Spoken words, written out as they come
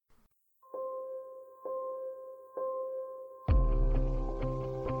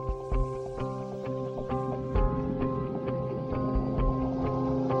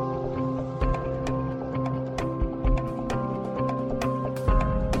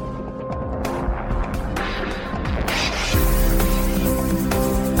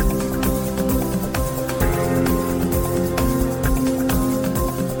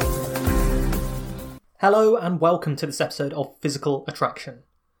Hello and welcome to this episode of Physical Attraction.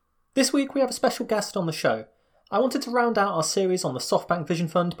 This week we have a special guest on the show. I wanted to round out our series on the SoftBank Vision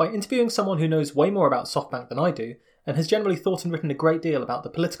Fund by interviewing someone who knows way more about SoftBank than I do and has generally thought and written a great deal about the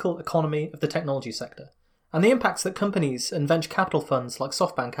political economy of the technology sector and the impacts that companies and venture capital funds like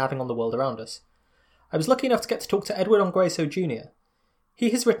SoftBank are having on the world around us. I was lucky enough to get to talk to Edward Ongweso Jr. He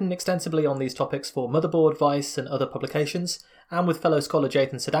has written extensively on these topics for Motherboard, Vice and other publications, and with fellow scholar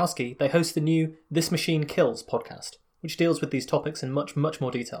Jathan Sadowski, they host the new This Machine Kills podcast, which deals with these topics in much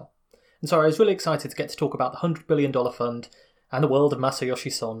more detail. And so I was really excited to get to talk about the $100 billion fund and the world of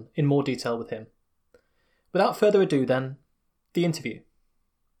Masayoshi Son in more detail with him. Without further ado then, the interview.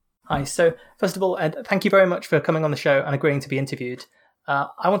 Hi, so first of all, Ed, thank you very much for coming on the show and agreeing to be interviewed.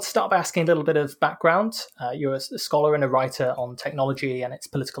 I want to start by asking a little bit of background. You're a scholar and a writer on technology and its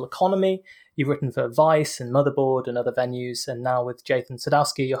political economy. You've written for Vice and Motherboard and other venues, and now with Jathan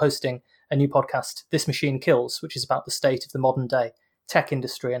Sadowski, you're hosting a new podcast, This Machine Kills, which is about the state of the modern day tech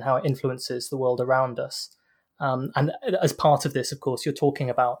industry and how it influences the world around us. And as part of this, of course, you're talking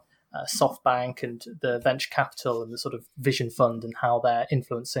about SoftBank and the venture capital and the sort of Vision Fund and how they're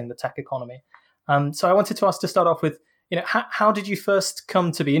influencing the tech economy. So I wanted to ask to start off with, how did you first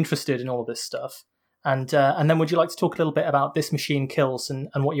come to be interested in all of this stuff? And then would you like to talk a little bit about This Machine Kills and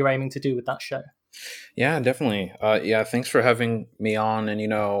what you're aiming to do with that show? Yeah, definitely. Thanks for having me on. And,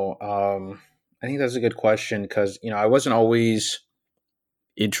 I think that's a good question because, I wasn't always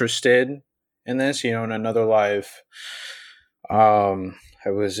interested in this, in another life. I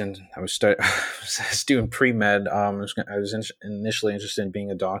was doing pre-med. I was initially interested in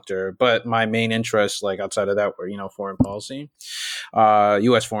being a doctor, but my main interests, like outside of that, were foreign policy,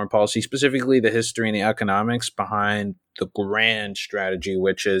 U.S. foreign policy, specifically the history and the economics behind the grand strategy,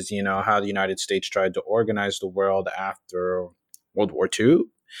 which is how the United States tried to organize the world after World War II,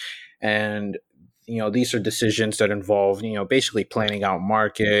 and these are decisions that involve, basically planning out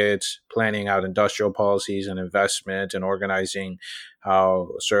markets, planning out industrial policies and investment, and organizing how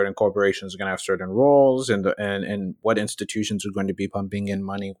certain corporations are going to have certain roles, and what institutions are going to be pumping in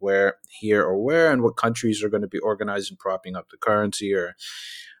money where, and what countries are going to be organized and propping up the currency, or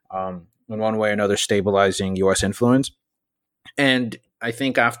in one way or another stabilizing U.S. influence. And I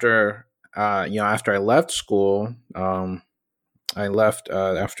think after I left school,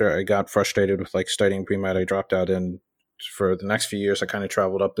 after I got frustrated with studying pre-med. I dropped out, and for the next few years I kind of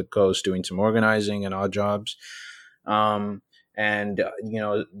traveled up the coast doing some organizing and odd jobs. The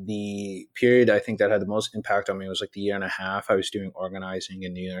period I think that had the most impact on me was the year and a half I was doing organizing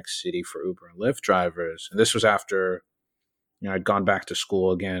in New York City for Uber and Lyft drivers. And this was after I'd gone back to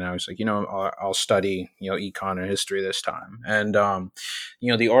school again. I was like, I'll study econ or history this time. And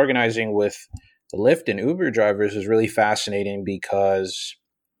the organizing with the Lyft and Uber drivers is really fascinating because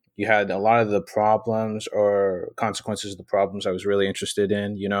you had a lot of the problems or consequences of the problems I was really interested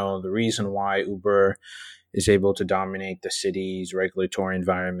in. The reason why Uber is able to dominate the city's regulatory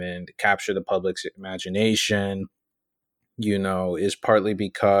environment, capture the public's imagination, is partly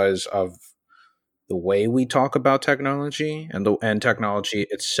because of the way we talk about technology, and technology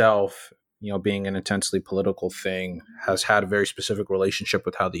itself, being an intensely political thing, has had a very specific relationship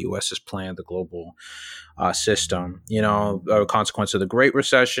with how the U.S. has planned the global system. A consequence of the Great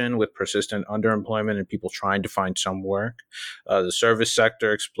Recession with persistent underemployment and people trying to find some work, the service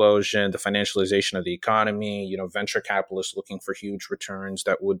sector explosion, the financialization of the economy, venture capitalists looking for huge returns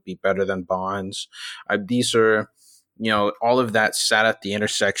that would be better than bonds. These are, all of that sat at the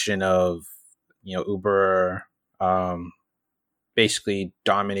intersection of, Uber, basically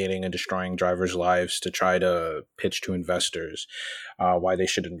dominating and destroying drivers' lives to try to pitch to investors why they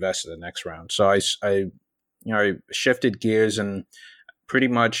should invest in the next round. So I shifted gears, and pretty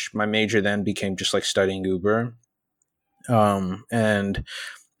much my major then became just studying Uber, and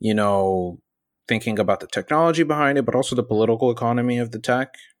thinking about the technology behind it, but also the political economy of the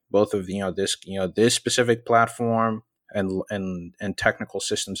tech, both of this specific platform and technical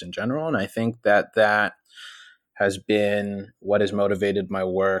systems in general. And I think that has been what has motivated my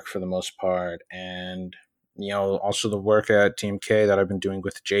work for the most part. And, also the work at TMK that I've been doing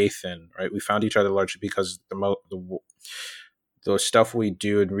with Jathan, right? We found each other largely because the stuff we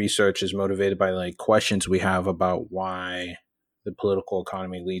do in research is motivated by questions we have about why the political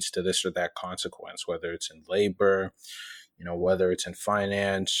economy leads to this or that consequence, whether it's in labor, whether it's in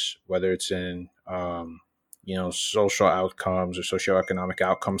finance, whether it's in, social outcomes or socioeconomic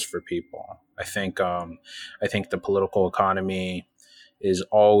outcomes for people. I think the political economy is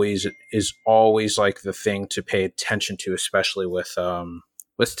always the thing to pay attention to, especially with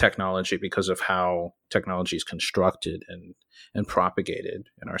technology, because of how technology is constructed and propagated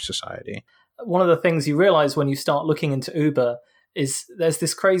in our society. one of the things you realize when you start looking into Uber is there's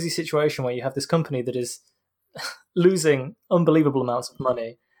this crazy situation where you have this company that is losing unbelievable amounts of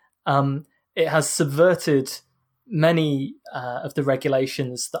money. It has subverted many of the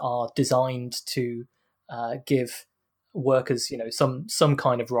regulations that are designed to give workers, some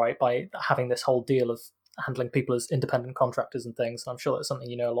kind of right by having this whole deal of handling people as independent contractors and things. And I'm sure that's something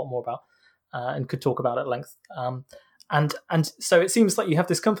you know a lot more about and could talk about at length. And so it seems like you have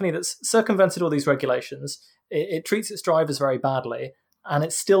this company that's circumvented all these regulations. It treats its drivers very badly, and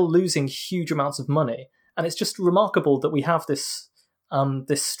it's still losing huge amounts of money. And it's just remarkable that we have this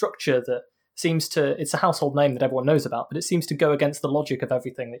this structure that seems to, it's a household name that everyone knows about, but it seems to go against the logic of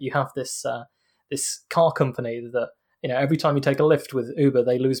everything, that you have this this car company that, every time you take a lift with Uber,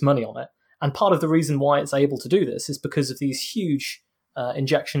 they lose money on it. And part of the reason why it's able to do this is because of these huge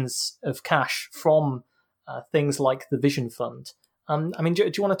injections of cash from things like the Vision Fund. I mean, do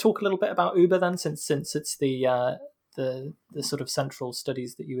you want to talk a little bit about Uber then, since it's the sort of central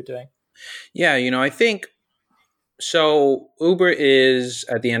studies that you were doing? Yeah, I think so. Uber is,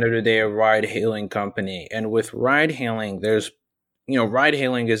 at the end of the day, a ride-hailing company, and with ride-hailing, there's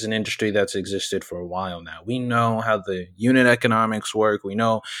ride-hailing is an industry that's existed for a while now. We know how the unit economics work. We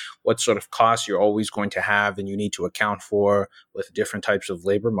know what sort of costs you're always going to have and you need to account for with different types of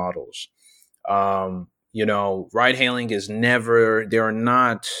labor models. Ride-hailing is there are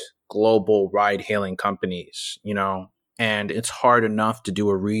not global ride-hailing companies, and it's hard enough to do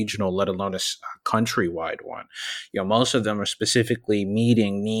a regional, let alone a countrywide one. Most of them are specifically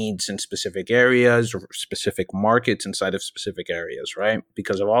meeting needs in specific areas or specific markets inside of specific areas, right?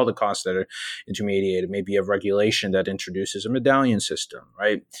 Because of all the costs that are intermediated, maybe a regulation that introduces a medallion system,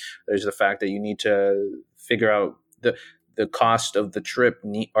 right? There's the fact that you need to figure out the cost of the trip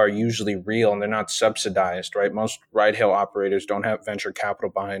are usually real and they're not subsidized, right? Most ride-hail operators don't have venture capital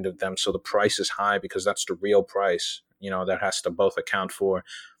behind them, so the price is high because that's the real price. That has to both account for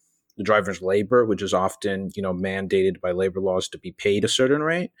the driver's labor, which is often, mandated by labor laws to be paid a certain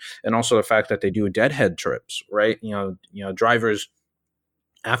rate, and also the fact that they do deadhead trips, right? Drivers,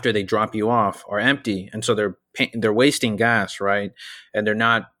 after they drop you off, are empty, and so they're wasting gas, right? And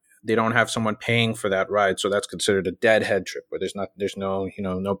they don't have someone paying for that ride, so that's considered a deadhead trip where there's no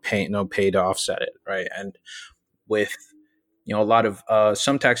pay to offset it, right? And with a lot of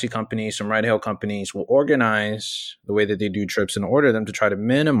some taxi companies, some ride-hail companies will organize the way that they do trips and order them to try to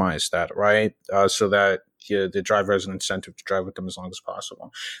minimize that, right? So that the driver has an incentive to drive with them as long as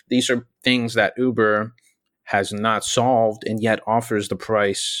possible. These are things that Uber has not solved and yet offers the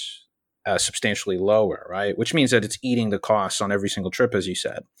price substantially lower, right? Which means that it's eating the costs on every single trip, as you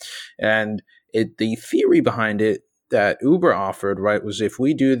said. And the theory behind it that Uber offered, right, was if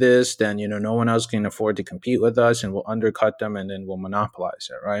we do this, then, no one else can afford to compete with us and we'll undercut them and then we'll monopolize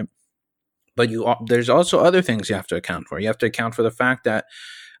it, right? But there's also other things you have to account for. You have to account for the fact that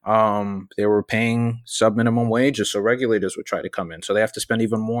they were paying sub-minimum wages, so regulators would try to come in. So they have to spend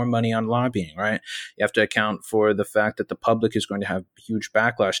even more money on lobbying, right? You have to account for the fact that the public is going to have huge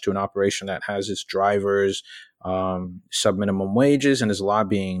backlash to an operation that has its drivers sub-minimum wages and is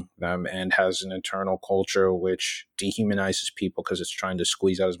lobbying them and has an internal culture which dehumanizes people because it's trying to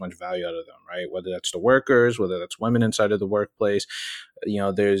squeeze out as much value out of them, right? Whether that's the workers, whether that's women inside of the workplace.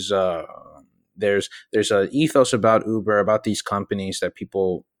 There's an ethos about Uber, about these companies that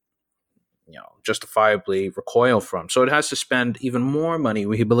people justifiably recoil from. So it has to spend even more money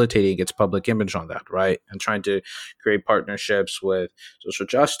rehabilitating its public image on that, right? And trying to create partnerships with social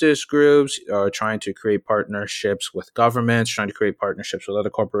justice groups, or trying to create partnerships with governments, trying to create partnerships with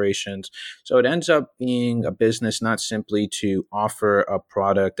other corporations. So it ends up being a business not simply to offer a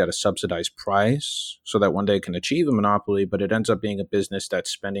product at a subsidized price so that one day it can achieve a monopoly, but it ends up being a business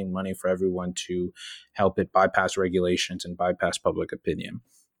that's spending money for everyone to help it bypass regulations and bypass public opinion.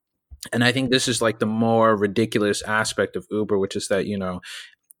 And I think this is like the more ridiculous aspect of Uber, which is that,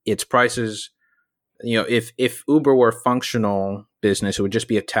 its prices, if Uber were a functional business, it would just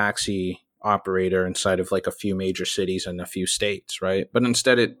be a taxi operator inside of like a few major cities and a few states, right? But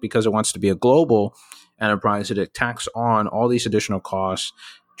instead, because it wants to be a global enterprise, it tacks on all these additional costs,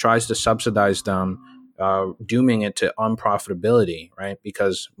 tries to subsidize them, dooming it to unprofitability, right?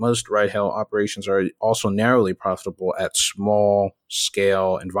 Because most ride-hail operations are also narrowly profitable at small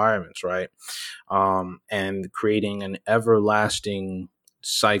scale environments, right? And creating an everlasting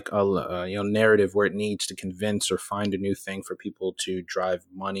narrative where it needs to convince or find a new thing for people to drive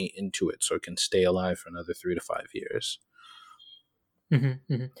money into it so it can stay alive for another 3 to 5 years.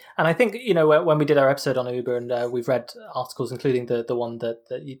 Mm-hmm, mm-hmm. And I think when we did our episode on Uber, and we've read articles, including the one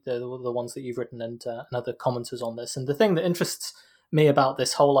the ones that you've written, and other commenters on this. And the thing that interests me about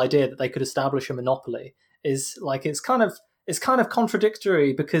this whole idea that they could establish a monopoly is like it's kind of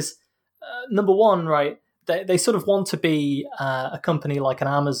contradictory because number one, right? They sort of want to be a company like an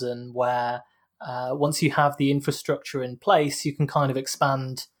Amazon where once you have the infrastructure in place, you can kind of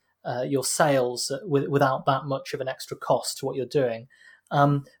expand your sales without that much of an extra cost to what you're doing.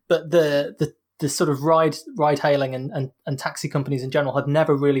 But the sort of ride hailing and taxi companies in general have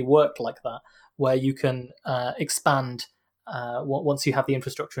never really worked like that, where you can expand once you have the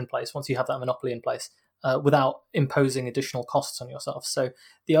infrastructure in place, once you have that monopoly in place, without imposing additional costs on yourself. So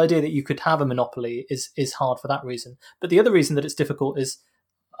the idea that you could have a monopoly is hard for that reason. But the other reason that it's difficult is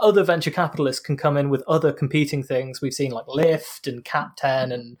other venture capitalists can come in with other competing things. We've seen like Lyft and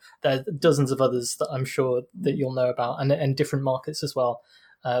Cap10, and there are dozens of others that I'm sure that you'll know about, and different markets as well,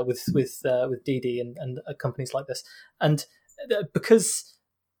 with Didi and companies like this. And because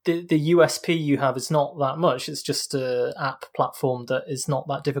the USP you have is not that much, it's just an app platform that is not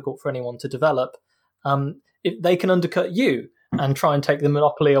that difficult for anyone to develop. They can undercut you and try and take the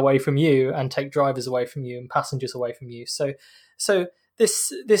monopoly away from you and take drivers away from you and passengers away from you. So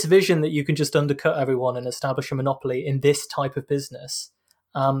this vision that you can just undercut everyone and establish a monopoly in this type of business,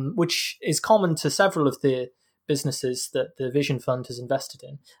 which is common to several of the businesses that the Vision Fund has invested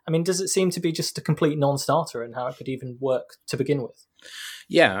in. I mean, does it seem to be just a complete non-starter in how it could even work to begin with?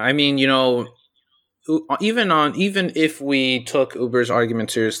 Yeah, I mean, even if we took Uber's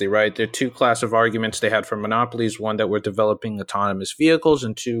argument seriously, right? There are two class of arguments they had for monopolies: one, that we're developing autonomous vehicles,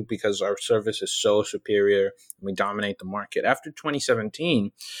 and two, because our service is so superior and we dominate the market. After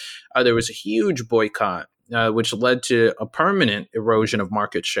 2017, there was a huge boycott, which led to a permanent erosion of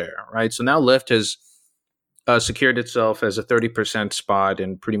market share, right? So now Lyft has secured itself as a 30% spot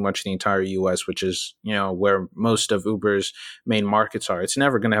in pretty much the entire US, which is, where most of Uber's main markets are. It's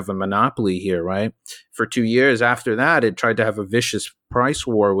never going to have a monopoly here, right? For 2 years after that, it tried to have a vicious price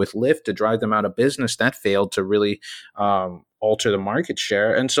war with Lyft to drive them out of business. That failed to really alter the market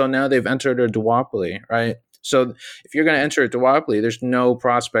share. And so now they've entered a duopoly, right? So if you're going to enter a duopoly, there's no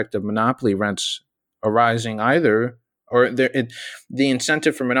prospect of monopoly rents arising either. Or the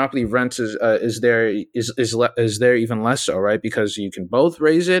incentive for monopoly rents is there even less so, right? Because you can both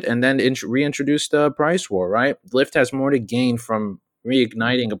raise it and then reintroduce the price war, right? Lyft has more to gain from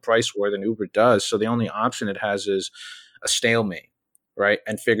reigniting a price war than Uber does. So the only option it has is a stalemate, right?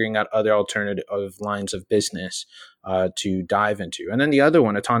 And figuring out other alternative lines of business to dive into. And then the other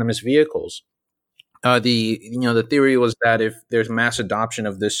one, autonomous vehicles. The theory was that if there's mass adoption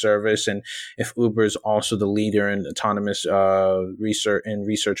of this service, and if Uber is also the leader in autonomous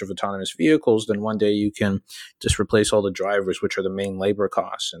research of autonomous vehicles, then one day you can just replace all the drivers, which are the main labor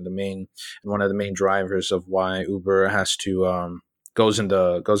costs and one of the main drivers of why Uber has to goes in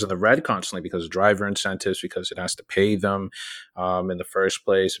the red constantly, because of driver incentives, because it has to pay them in the first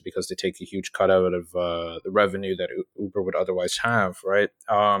place, because they take a huge cut out of the revenue that Uber would otherwise have, right?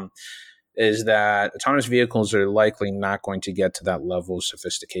 Is that autonomous vehicles are likely not going to get to that level of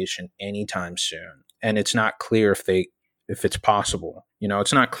sophistication anytime soon. And it's not clear if it's possible.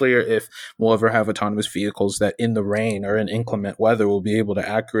 It's not clear if we'll ever have autonomous vehicles that in the rain or in inclement weather will be able to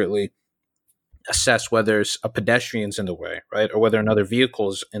accurately assess whether a pedestrian's in the way, right? Or whether another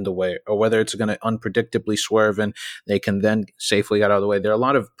vehicle is in the way, or whether it's going to unpredictably swerve and they can then safely get out of the way. There are a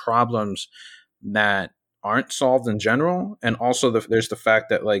lot of problems that aren't solved in general. And also there's the fact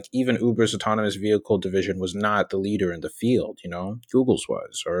that even Uber's autonomous vehicle division was not the leader in the field, Google's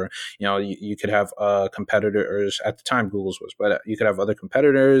was, or, you could have competitors at the time, Google's was, but you could have other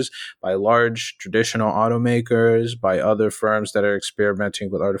competitors by large traditional automakers, by other firms that are experimenting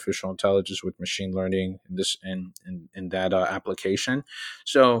with artificial intelligence, with machine learning in that application.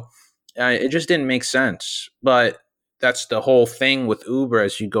 So it just didn't make sense. But that's the whole thing with Uber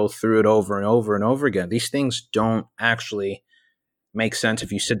as you go through it over and over and over again. These things don't actually make sense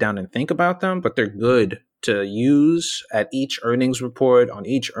if you sit down and think about them, but they're good to use at each earnings report, on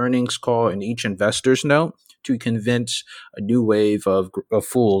each earnings call, and each investor's note to convince a new wave of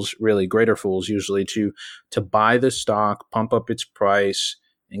fools, really greater fools usually, to buy the stock, pump up its price,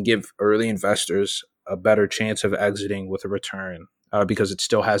 and give early investors a better chance of exiting with a return, because it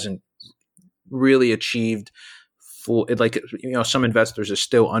still hasn't really achieved some investors are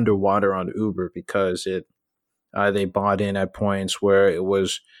still underwater on Uber because they bought in at points where it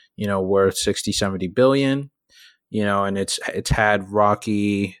was, worth 60, 70 billion, and it's had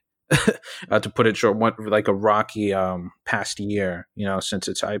rocky, to put it short, a rocky past year, since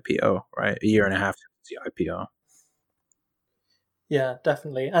its IPO, right? A year and a half since the IPO. Yeah,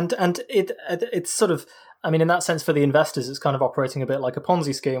 definitely. And it's sort of, I mean, in that sense, for the investors, it's kind of operating a bit like a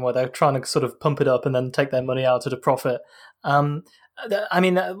Ponzi scheme where they're trying to sort of pump it up and then take their money out at a profit. Um, I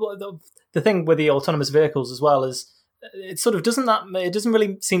mean, the thing with the autonomous vehicles as well is it sort of it doesn't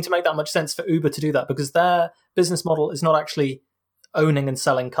really seem to make that much sense for Uber to do that, because their business model is not actually owning and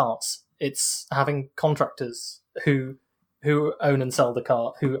selling cars. It's having contractors who own and sell the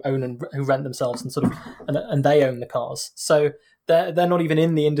car, who own and who rent themselves, and sort of and they own the cars. So they're not even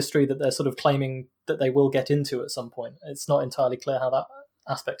in the industry that they're sort of claiming that they will get into at some point. It's not entirely clear how that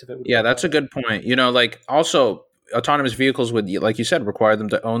aspect of it would Yeah, work that's a out. good point. Like also autonomous vehicles would, like you said, require them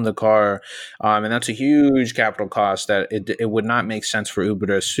to own the car, and that's a huge capital cost that it would not make sense for Uber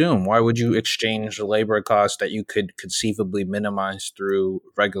to assume. Why would you exchange the labor cost that you could conceivably minimize through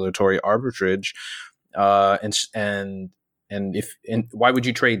regulatory arbitrage, and why would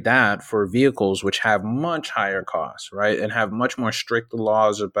you trade that for vehicles which have much higher costs, right, and have much more strict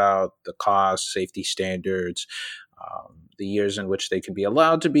laws about the cost, safety standards, the years in which they can be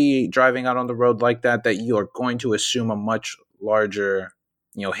allowed to be driving out on the road like that, that you're going to assume a much larger,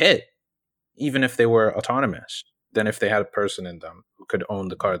 hit, even if they were autonomous, than if they had a person in them who could own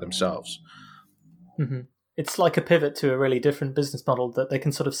the car themselves. Mm-hmm. It's like a pivot to a really different business model that they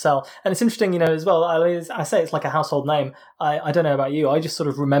can sort of sell. And it's interesting, as well, I say it's like a household name. I don't know about you. I just sort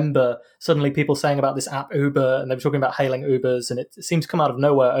of remember suddenly people saying about this app Uber, and they were talking about hailing Ubers, and it seemed to come out of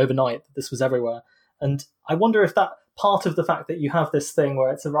nowhere overnight that this was everywhere. And I wonder if that part of the fact that you have this thing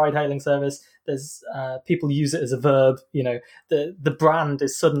where it's a ride-hailing service, there's people use it as a verb, the brand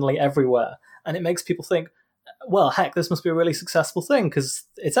is suddenly everywhere. And it makes people think, well, heck, this must be a really successful thing because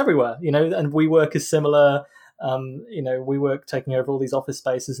it's everywhere, and WeWork is similar. WeWork taking over all these office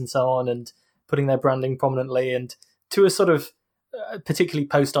spaces and so on, and putting their branding prominently, and to a sort of, particularly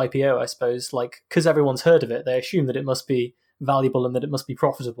post-IPO, I suppose, like, because everyone's heard of it, they assume that it must be valuable and that it must be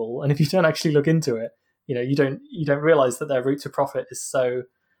profitable. And if you don't actually look into it, you don't realize that their route to profit is so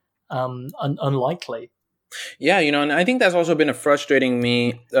unlikely. Yeah, and I think that's also been a frustrating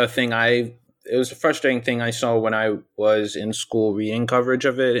thing. It was a frustrating thing I saw when I was in school reading coverage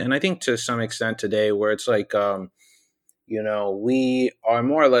of it, and I think to some extent today, where it's like, we are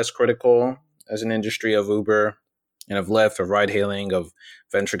more or less critical as an industry of Uber and of Lyft, of ride-hailing, of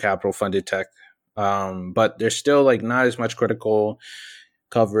venture capital funded tech, but there's still like not as much critical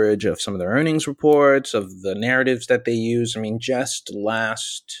coverage of some of their earnings reports, of the narratives that they use. I mean, just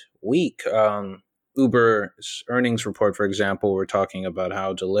last week, Uber's earnings report, for example, we're talking about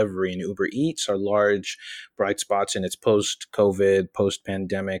how delivery and Uber Eats are large bright spots in its post-COVID,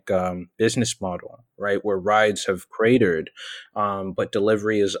 post-pandemic business model, right, where rides have cratered, but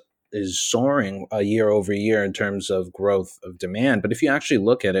delivery is soaring year over year in terms of growth of demand. But if you actually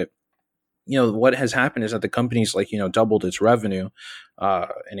look at it, what has happened is that the company's doubled its revenue,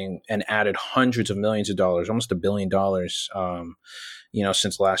 and added hundreds of millions of dollars, almost $1 billion,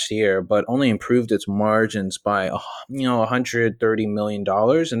 since last year, but only improved its margins by $130 million.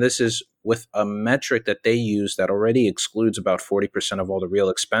 And this is with a metric that they use that already excludes about 40% of all the real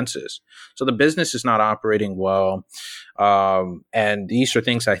expenses. So the business is not operating well. And these are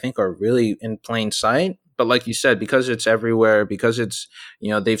things I think are really in plain sight. But like you said, because it's everywhere, because it's,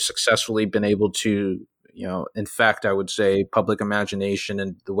 they've successfully been able to, in fact, I would say public imagination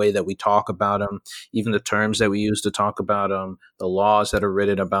and the way that we talk about them, even the terms that we use to talk about them, the laws that are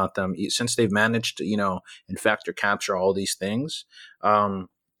written about them, since they've managed to, in fact, to capture all these things,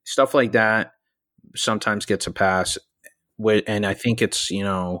 stuff like that sometimes gets a pass. And I think it's,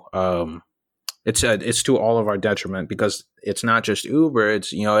 it's to all of our detriment, because it's not just Uber.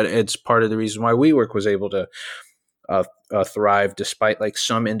 It's it's part of the reason why WeWork was able to thrive, despite like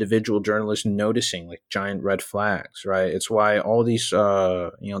some individual journalists noticing like giant red flags. Right? It's why all these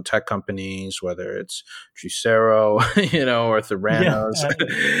tech companies, whether it's Juicero, or Theranos,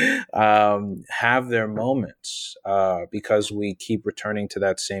 have their moments because we keep returning to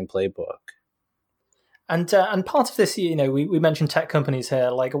that same playbook. And part of this, we mentioned tech companies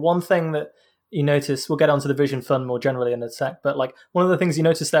here. Like, one thing that you notice, we'll get onto the Vision Fund more generally in the tech, but like one of the things you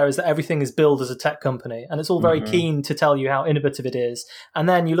notice there is that everything is billed as a tech company, and it's all very keen to tell you how innovative it is. And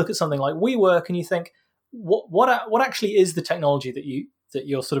then you look at something like WeWork and you think, what actually is the technology that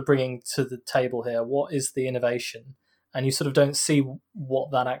you're sort of bringing to the table here? What is the innovation? And you sort of don't see what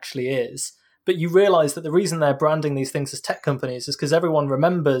that actually is. But you realize that the reason they're branding these things as tech companies is because everyone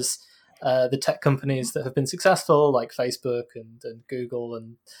remembers the tech companies that have been successful, like Facebook and Google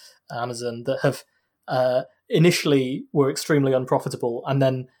and Amazon, that have initially were extremely unprofitable and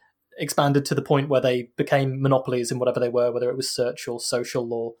then expanded to the point where they became monopolies in whatever they were, whether it was search or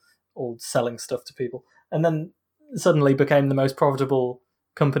social or selling stuff to people. And then suddenly became the most profitable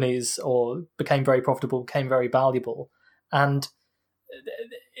companies, or became very profitable, became very valuable. And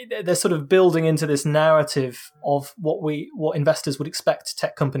they're sort of building into this narrative of what investors would expect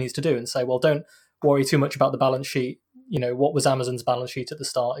tech companies to do, and say, well, don't worry too much about the balance sheet. What was Amazon's balance sheet at the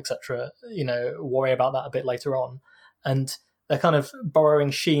start, etc. Worry about that a bit later on. And they're kind of borrowing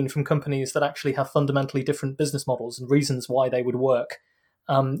sheen from companies that actually have fundamentally different business models and reasons why they would work.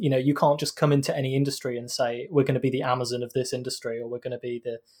 You can't just come into any industry and say, we're going to be the Amazon of this industry, or we're going to be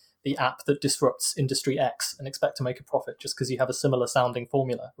the app that disrupts industry X, and expect to make a profit just because you have a similar sounding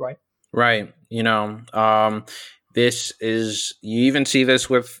formula, right? Right. This is, you even see this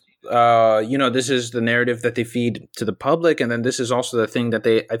with, this is the narrative that they feed to the public. And then this is also the thing that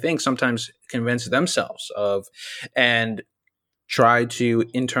they, I think, sometimes convince themselves of, and try to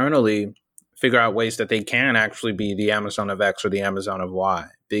internally figure out ways that they can actually be the Amazon of X or the Amazon of Y,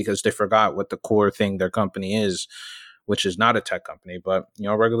 because they forgot what the core thing their company is, which is not a tech company, but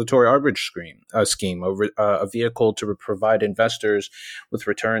a regulatory arbitrage scheme, a vehicle to provide investors with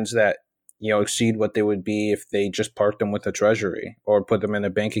returns that exceed what they would be if they just parked them with the treasury, or put them in a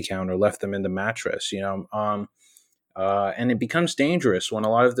bank account, or left them in the mattress. And it becomes dangerous when a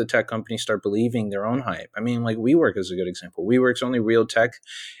lot of the tech companies start believing their own hype. I mean, like WeWork is a good example. WeWork's only real tech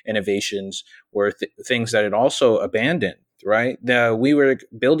innovations were things that it also abandoned, right? The WeWork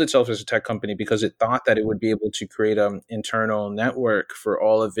built itself as a tech company because it thought that it would be able to create an internal network for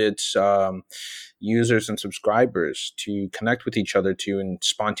all of its users and subscribers to connect with each other to, and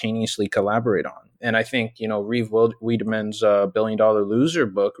spontaneously collaborate on. And I think, Reeve Wiedemann's $1 Billion Loser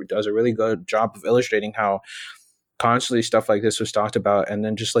book does a really good job of illustrating how constantly stuff like this was talked about, and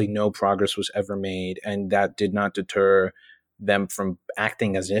then just like no progress was ever made. And that did not deter them from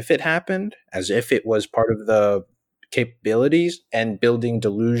acting as if it happened, as if it was part of the capabilities, and building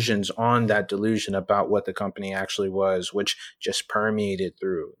delusions on that delusion about what the company actually was, which just permeated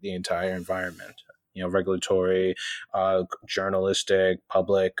through the entire environment. Regulatory, journalistic,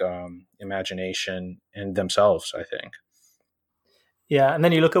 public imagination, and themselves, I think. Yeah, and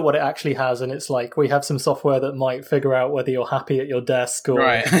then you look at what it actually has, and it's like, we have some software that might figure out whether you're happy at your desk, or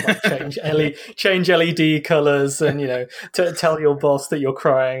right. change LED colors, and to tell your boss that you're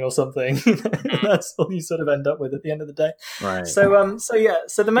crying or something. That's all you sort of end up with at the end of the day. Right. So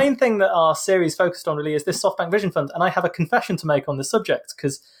the main thing that our series focused on really is this SoftBank Vision Fund, and I have a confession to make on this subject,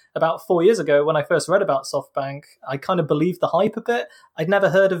 because about 4 years ago, when I first read about SoftBank, I kind of believed the hype a bit. I'd never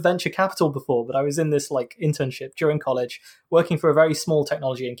heard of venture capital before, but I was in this internship during college, working for a very small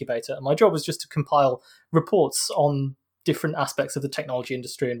technology incubator. And my job was just to compile reports on different aspects of the technology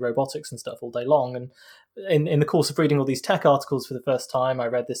industry and robotics and stuff all day long. And in the course of reading all these tech articles for the first time, I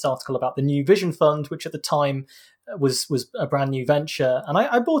read this article about the New Vision Fund, which at the time was a brand new venture. And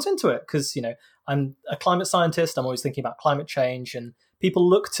I bought into it because, I'm a climate scientist. I'm always thinking about climate change, and people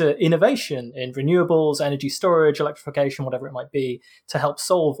look to innovation in renewables, energy storage, electrification, whatever it might be, to help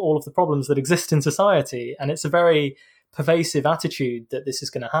solve all of the problems that exist in society. And it's a very pervasive attitude that this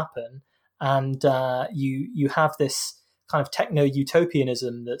is going to happen. And you have this kind of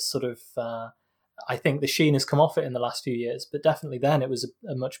techno-utopianism that's sort of, I think the sheen has come off it in the last few years, but definitely then it was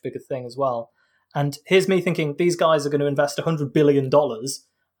a much bigger thing as well. And here's me thinking, these guys are going to invest $100 billion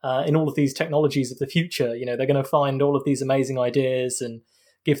in all of these technologies of the future. They're going to find all of these amazing ideas and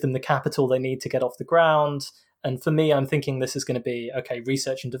give them the capital they need to get off the ground. And for me, I'm thinking this is going to be,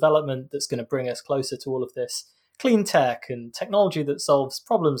 research and development that's going to bring us closer to all of this clean tech and technology that solves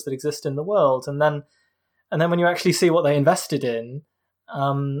problems that exist in the world. And then when you actually see what they invested in,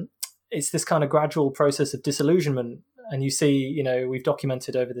 it's this kind of gradual process of disillusionment. And you see, we've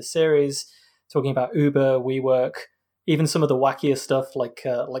documented over the series, talking about Uber, WeWork, even some of the wackier stuff like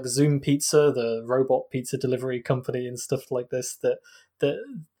Zoom Pizza, the robot pizza delivery company, and stuff like this that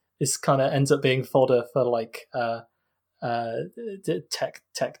is kind of ends up being fodder for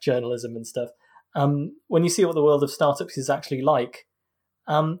tech journalism and stuff. When you see what the world of startups is actually like.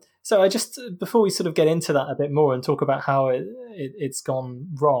 So I just, before we sort of get into that a bit more and talk about how it's gone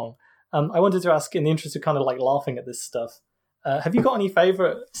wrong, I wanted to ask, in the interest of kind of laughing at this stuff, have you got any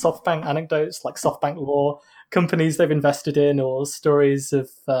favorite SoftBank anecdotes, like SoftBank lore, companies they've invested in, or stories of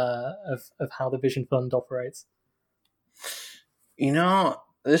how the Vision Fund operates? I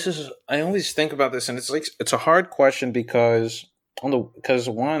always think about this, and it's a hard question because on the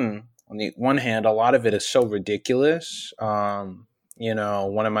one hand, a lot of it is so ridiculous. One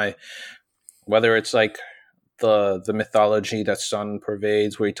of my, whether it's like the mythology that Sun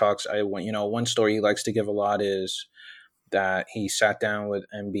pervades, where he talks, one story he likes to give a lot is that he sat down with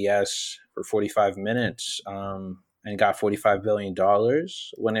MBS for 45 minutes and got $45 billion,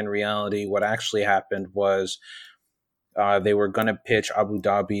 when in reality what actually happened was They were going to pitch Abu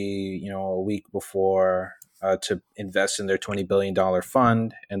Dhabi, a week before to invest in their $20 billion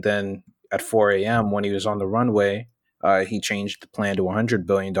fund. And then at 4 a.m., when he was on the runway, he changed the plan to $100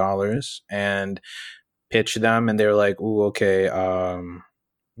 billion and pitched them. And they're like, ooh, okay,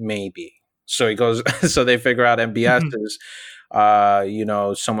 maybe. So he goes, so they figure out MBS is,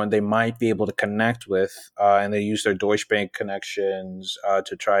 someone they might be able to connect with. And they use their Deutsche Bank connections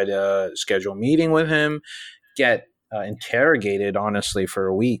to try to schedule a meeting with him, get interrogated, honestly, for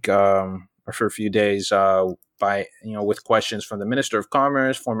a week or for a few days by, with questions from the Minister of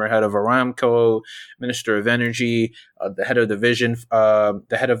Commerce, former head of Aramco, Minister of Energy, the head of the Vision,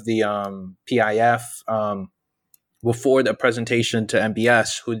 the head of the PIF, before the presentation to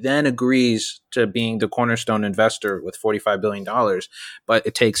MBS, who then agrees to being the cornerstone investor with $45 billion. But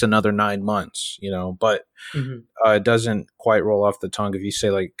it takes another 9 months, but it doesn't quite roll off the tongue if you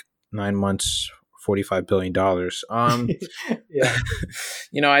say like 9 months, $45 billion. Yeah.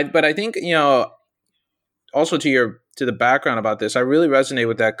 But I think, also to the background about this, I really resonate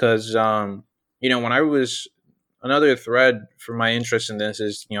with that because, when I was, another thread for my interest in this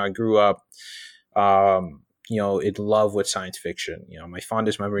is, I grew up, in love with science fiction. My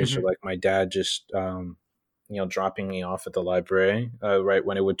fondest memories are like my dad just, dropping me off at the library right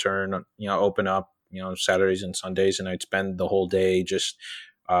when it would open up, Saturdays and Sundays, and I'd spend the whole day just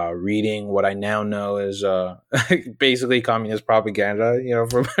reading what I now know is basically communist propaganda,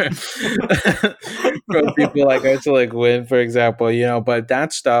 from from people like Ursula Le Guin, for example, but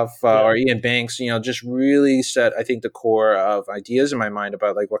that stuff, or Ian Banks, just really set, I think, the core of ideas in my mind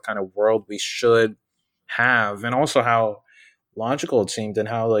about like what kind of world we should have, and also how logical it seemed, and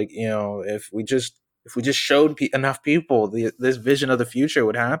how like, if we just showed enough people this vision of the future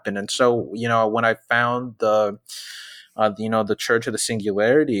would happen. And so, when I found the Church of the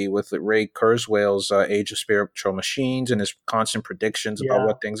Singularity with Ray Kurzweil's Age of Spiritual Machines and his constant predictions about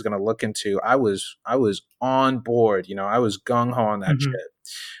what things going to look into, I was on board. I was gung ho on that shit.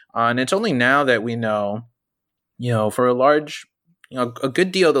 And it's only now that we know, for a large, a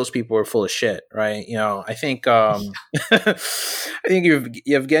good deal of those people are full of shit, right? I think, I think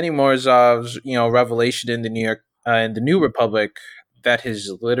Yevgeny Morozov's, revelation in the New Republic that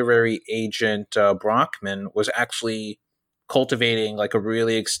his literary agent Brockman was actually cultivating like a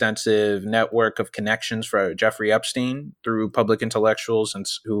really extensive network of connections for Jeffrey Epstein through public intellectuals and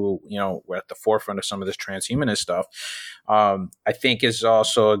who were at the forefront of some of this transhumanist stuff. I think is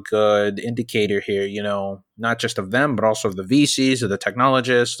also a good indicator here, not just of them, but also of the VCs, of the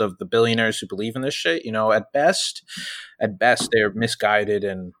technologists, of the billionaires who believe in this shit. At best, they're misguided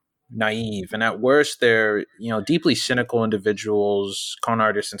and naive, and at worst they're deeply cynical individuals, con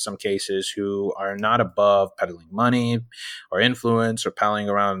artists in some cases, who are not above peddling money or influence or palling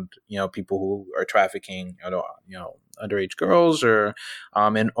around people who are trafficking underage girls or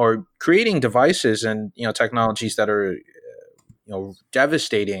creating devices and technologies that are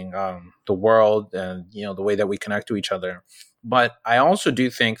devastating the world and the way that we connect to each other. But I also do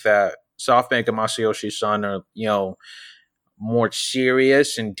think that SoftBank and Masayoshi Son are more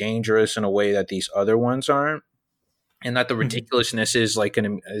serious and dangerous in a way that these other ones aren't, and that the ridiculousness is like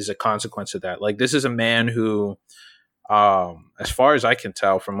is a consequence of that. Like, this is a man who, as far as I can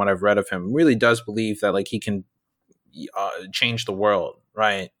tell from what I've read of him, really does believe that like he can change the world,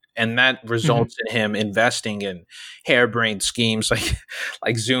 right? And that results in him investing in harebrained schemes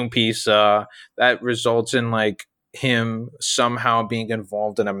like Zoom Piece. That results in like him somehow being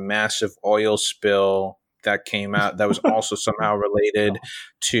involved in a massive oil spill that came out that was also somehow related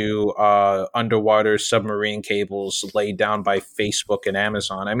to underwater submarine cables laid down by Facebook and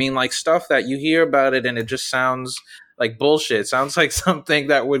Amazon. I mean, like, stuff that you hear about it and it just sounds like bullshit. It sounds like something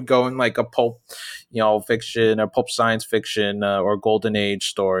that would go in like a pulp, fiction or pulp science fiction or golden age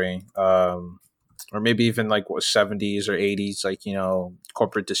story. Or maybe even like 70s or 80s, like,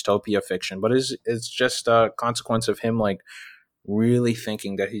 corporate dystopia fiction. But it's just a consequence of him like really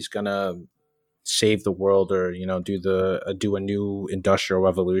thinking that he's gonna save the world or do a new industrial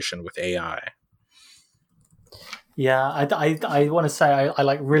revolution with AI. Yeah, I want to say I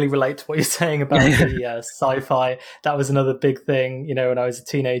like really relate to what you're saying about the sci-fi. That was another big thing, when I was a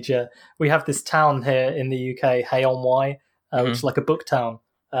teenager. We have this town here in the UK, Hay-on-Wye, which is like a book town.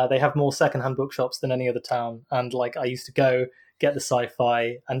 They have more secondhand bookshops than any other town, and like I used to go get the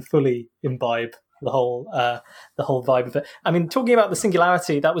sci-fi and fully imbibe the whole vibe of it. I mean, talking about the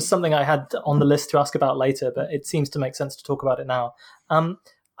singularity, that was something I had on the list to ask about later, but it seems to make sense to talk about it now.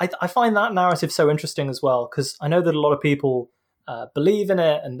 I find that narrative so interesting as well, because I know that a lot of people believe in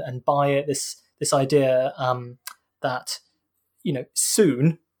it and buy it. This idea that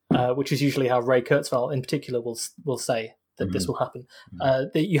soon which is usually how Ray Kurzweil in particular will say that this will happen.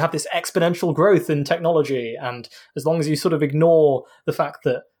 That you have this exponential growth in technology, and as long as you sort of ignore the fact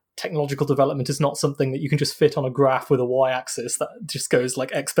that technological development is not something that you can just fit on a graph with a y-axis that just goes like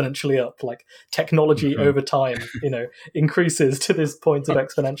exponentially up, like technology over time, increases to this point of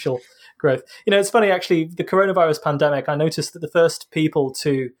exponential growth. It's funny, actually, the coronavirus pandemic, I noticed that the first people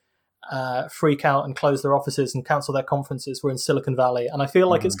to freak out and close their offices and cancel their conferences were in Silicon Valley, and I feel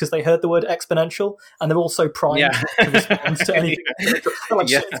like it's because they heard the word exponential and they're also primed to respond to anything. They're like,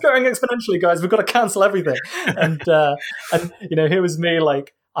 shit, it's going exponentially, guys, we've got to cancel everything. And here was me,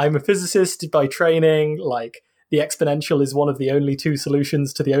 like, I'm a physicist by training, like the exponential is one of the only two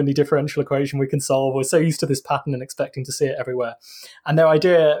solutions to the only differential equation we can solve. We're so used to this pattern and expecting to see it everywhere. And their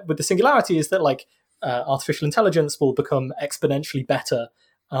idea with the singularity is that like artificial intelligence will become exponentially better.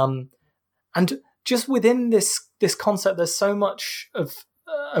 And just within this concept, there's so much of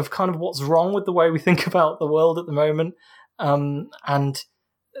kind of what's wrong with the way we think about the world at the moment. And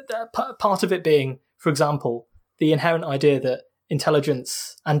part of it being, for example, the inherent idea that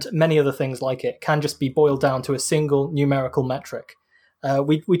intelligence and many other things like it can just be boiled down to a single numerical metric.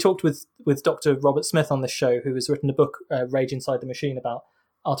 We talked with Dr. Robert Smith on this show, who has written a book, Rage Inside the Machine, about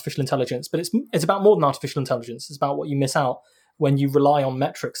artificial intelligence. But it's about more than artificial intelligence. It's about what you miss out when you rely on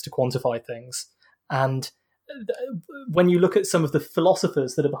metrics to quantify things. And when you look at some of the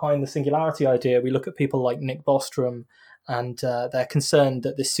philosophers that are behind the singularity idea, we look at people like Nick Bostrom, and they're concerned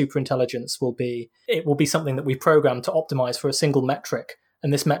that this superintelligence will be something that we program to optimize for a single metric,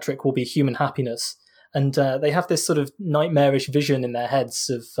 and this metric will be human happiness. And they have this sort of nightmarish vision in their heads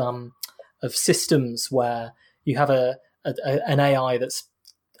of systems where you have an AI that's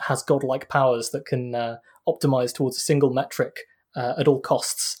has godlike powers that can optimize towards a single metric at all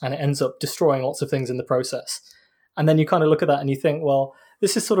costs, and it ends up destroying lots of things in the process. And then you kind of look at that and you think, well,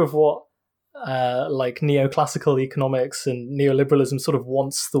 this is sort of what like neoclassical economics and neoliberalism sort of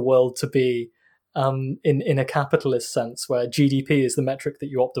wants the world to be, in a capitalist sense, where GDP is the metric that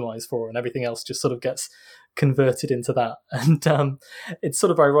you optimize for and everything else just sort of gets converted into that. And it's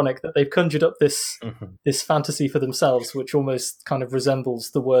sort of ironic that they've conjured up this fantasy for themselves, which almost kind of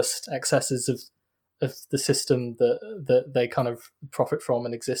resembles the worst excesses of the system that they kind of profit from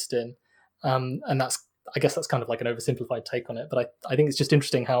and exist in. And I guess that's kind of like an oversimplified take on it, but I think it's just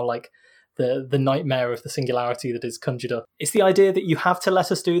interesting how like the nightmare of the singularity that is conjured up. It's the idea that you have to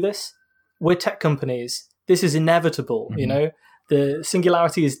let us do this. We're tech companies. This is inevitable, The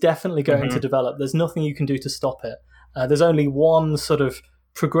singularity is definitely going to develop. There's nothing you can do to stop it. There's only one sort of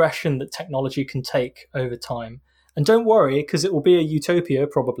progression that technology can take over time. And don't worry, because it will be a utopia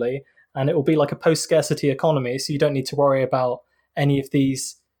probably, and it will be like a post-scarcity economy, so you don't need to worry about any of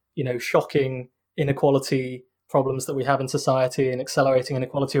these, shocking inequality problems that we have in society and accelerating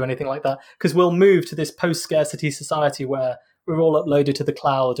inequality or anything like that, because we'll move to this post-scarcity society where we're all uploaded to the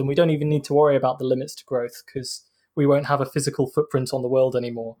cloud and we don't even need to worry about the limits to growth because we won't have a physical footprint on the world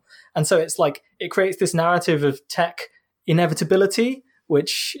anymore. And so it's like it creates this narrative of tech inevitability,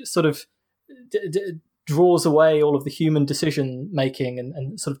 which sort of draws away all of the human decision making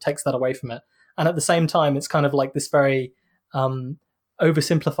and sort of takes that away from it. And at the same time, it's kind of like this very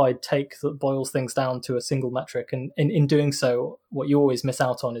oversimplified take that boils things down to a single metric. And in doing so, what you always miss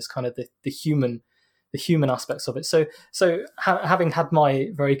out on is kind of the human aspects of it. So having had my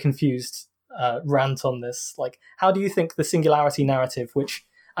very confused rant on this, like, how do you think the singularity narrative, which,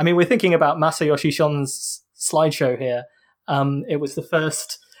 I mean, we're thinking about Masayoshi Shon's slideshow here. It was the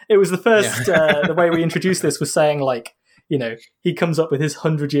first, the way we introduced this was saying, like, he comes up with his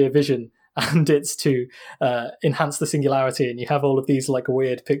 100-year vision and it's to enhance the singularity, and you have all of these like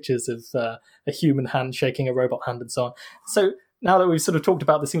weird pictures of a human hand shaking a robot hand and so on. So now that we've sort of talked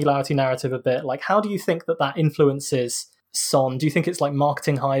about the singularity narrative a bit, like, how do you think that influences Son? Do you think it's like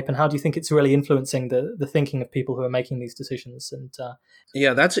marketing hype, and how do you think it's really influencing the thinking of people who are making these decisions? And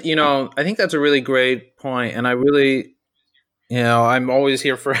that's, I think that's a really great point, and I really, I'm always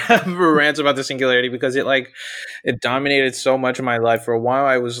here for rants about the singularity because it dominated so much of my life. For a while,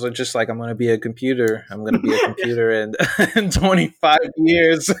 I was just like, I'm going to be a computer. I'm going to be a computer in 25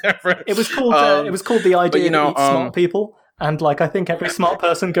 years. It was called the idea that eats smart people. And like, I think every smart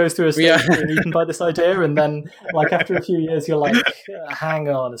person goes through a stage of being eaten by this idea. And then like after a few years, you're like, hang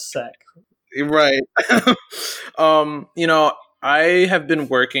on a sec. Right. I have been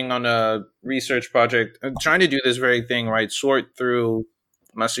working on a research project. I'm trying to do this very thing, right? Sort through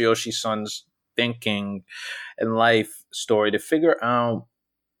Masayoshi Son's thinking and life story to figure out,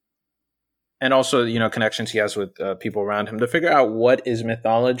 and also, connections he has with people around him, to figure out what is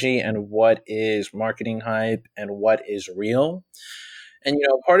mythology and what is marketing hype and what is real. And,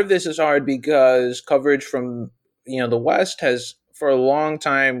 part of this is hard because coverage from, the West has for a long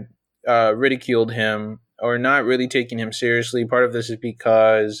time ridiculed him or not really taking him seriously. Part of this is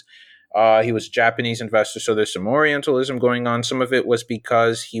because he was a Japanese investor, so there's some Orientalism going on. Some of it was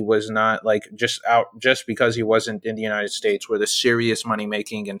because he was not just because he wasn't in the United States where the serious money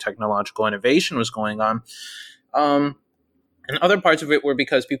making and technological innovation was going on. And other parts of it were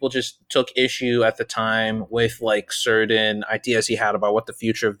because people just took issue at the time with certain ideas he had about what the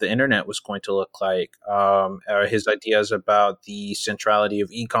future of the internet was going to look like. Or his ideas about the centrality of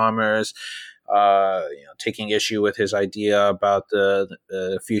e-commerce, taking issue with his idea about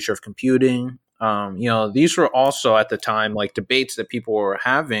the future of computing. These were also at the time debates that people were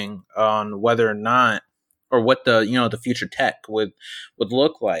having on whether or not, or what the future tech would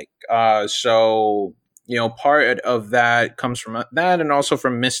look like. Part of that comes from that, and also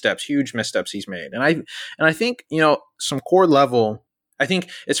from huge missteps he's made. And I think, some core level, I think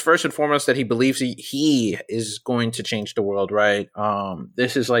it's first and foremost that he believes he is going to change the world, right?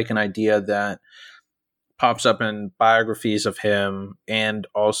 This is an idea that pops up in biographies of him and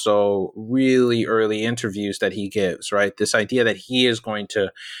also really early interviews that he gives, right? This idea that he is going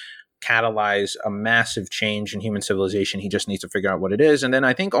to catalyze a massive change in human civilization. He just needs to figure out what it is. And then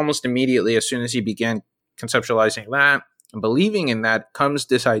I think almost immediately, as soon as he began conceptualizing that and believing in that, comes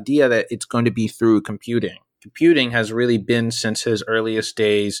this idea that it's going to be through computing. Computing has really been, since his earliest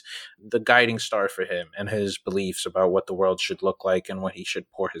days, the guiding star for him and his beliefs about what the world should look like and what he should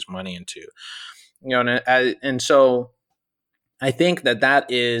pour his money into. And so I think that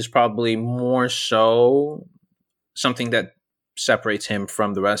is probably more so something that separates him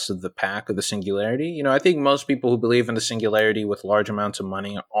from the rest of the pack of the singularity. I think most people who believe in the singularity with large amounts of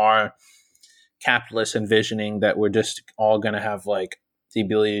money are capitalists envisioning that we're just all going to have the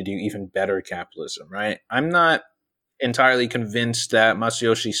ability to do even better capitalism, right? I'm not entirely convinced that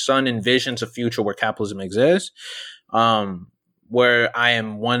Masayoshi Son envisions a future where capitalism exists, where I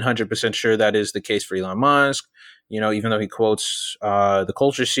am 100% sure that is the case for Elon Musk. Even though he quotes the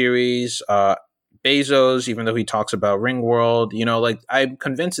Culture series, Bezos, even though he talks about Ringworld, I'm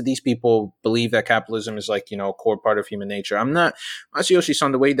convinced that these people believe that capitalism is a core part of human nature. I'm not Masayoshi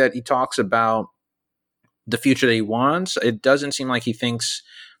Son, the way that he talks about the future that he wants, it doesn't seem like he thinks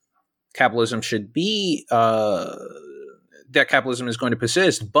capitalism should be that capitalism is going to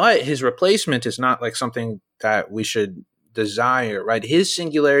persist, but his replacement is not something that we should desire, right? His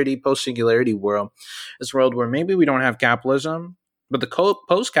singularity, post-singularity world is a world where maybe we don't have capitalism, but the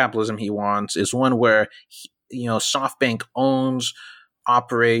post-capitalism he wants is one where SoftBank owns,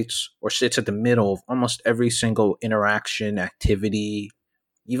 operates, or sits at the middle of almost every single interaction, activity,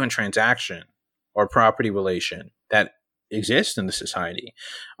 even transaction or property relation that exists in the society,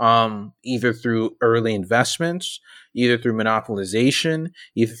 either through early investments, either through monopolization,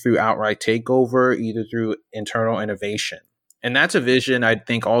 either through outright takeover, either through internal innovation. And that's a vision I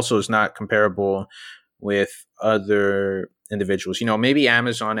think also is not comparable with other individuals. Maybe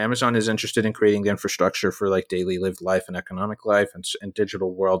Amazon is interested in creating the infrastructure for daily lived life and economic life and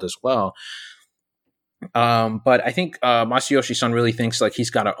digital world as well. But I think Masayoshi Son really thinks he's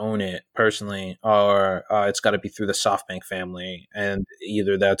got to own it personally, or it's got to be through the SoftBank family, and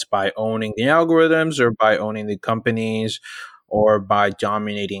either that's by owning the algorithms or by owning the companies or by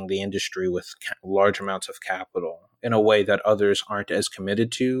dominating the industry with large amounts of capital in a way that others aren't as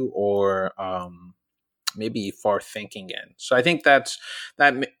committed to or maybe far thinking in. So I think that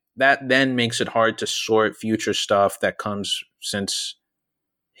then makes it hard to sort future stuff that comes since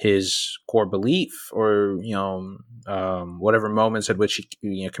his core belief or whatever moments at which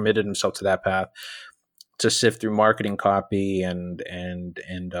he committed himself to that path, to sift through marketing copy and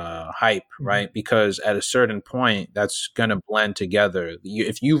hype, right? Because at a certain point, that's going to blend together.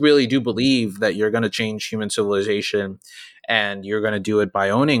 If you really do believe that you're going to change human civilization and you're going to do it by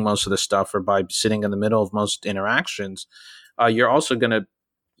owning most of the stuff or by sitting in the middle of most interactions, you're also going to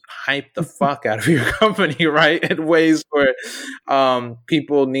hype the fuck out of your company, right? In ways where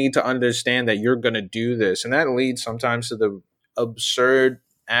people need to understand that you're going to do this. And that leads sometimes to the absurd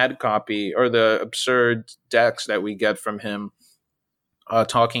ad copy or the absurd decks that we get from him,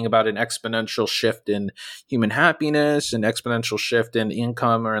 talking about an exponential shift in human happiness, an exponential shift in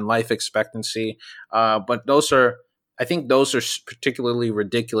income or in life expectancy. But I think those are particularly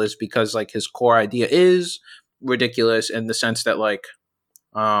ridiculous because his core idea is ridiculous in the sense that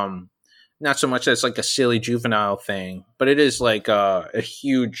not so much that it's a silly juvenile thing, but it is a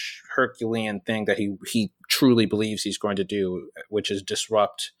huge Herculean thing that he truly believes he's going to do, which is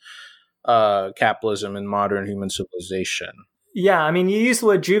disrupt capitalism and modern human civilization. Yeah, I mean, you use the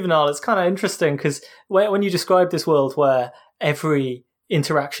word juvenile. It's kind of interesting because when you describe this world where every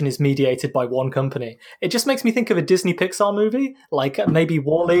interaction is mediated by one company. It just makes me think of a Disney Pixar movie, like maybe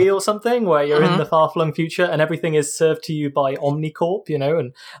WALL-E or something, where you're in the far-flung future and everything is served to you by Omnicorp,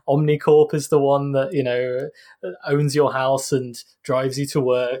 and Omnicorp is the one that, owns your house and drives you to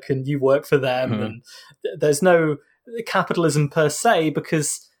work, and you work for them, and there's no capitalism per se,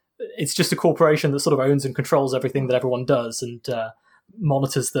 because it's just a corporation that sort of owns and controls everything that everyone does, and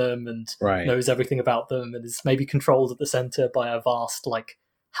monitors them and knows everything about them, and is maybe controlled at the center by a vast like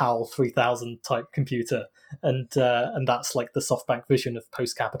HAL 3000 type computer, and that's like the SoftBank vision of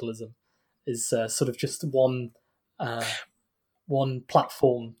post-capitalism, is sort of just one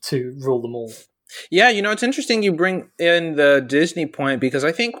platform to rule them all. Yeah, it's interesting you bring in the Disney point, because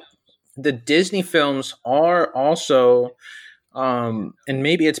I think the Disney films are also and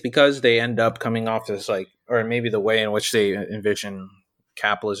maybe it's because they end up coming off as like, or maybe the way in which they envision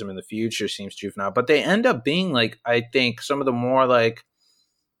capitalism in the future seems juvenile, but they end up being like, I think, some of the more like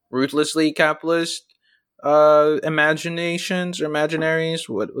ruthlessly capitalist imaginations or imaginaries,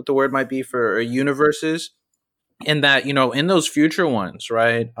 what the word might be, for universes, in that, in those future ones,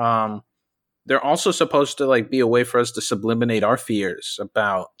 right? They're also supposed to like be a way for us to subliminate our fears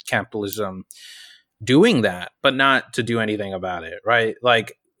about capitalism doing that, but not to do anything about it, right?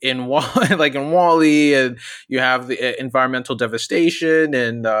 Like in WALL-E, and you have the environmental devastation,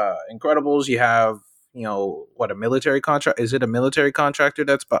 and Incredibles, you have a military contract. Is it a military contractor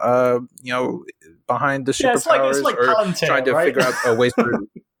that's behind the superpowers, it's like or Palantir, trying to figure out ways to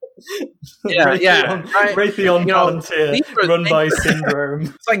Raytheon Palantir, run by Syndrome.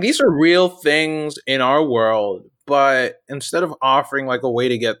 It's like, these are real things in our world, but instead of offering like a way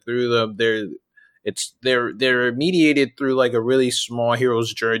to get through them, they're mediated through like a really small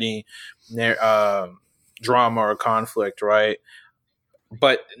hero's journey, drama or conflict, right?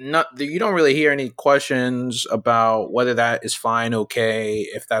 But you don't really hear any questions about whether that is fine, okay,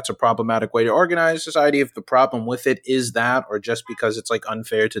 if that's a problematic way to organize society, if the problem with it is that, or just because it's like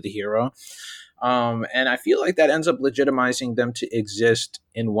unfair to the hero. And I feel like that ends up legitimizing them to exist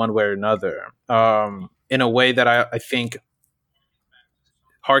in one way or another, in a way that I think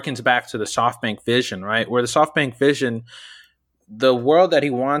harkens back to the SoftBank vision, right? Where the SoftBank vision, the world that he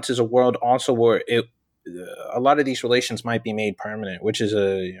wants is a world also where a lot of these relations might be made permanent, which is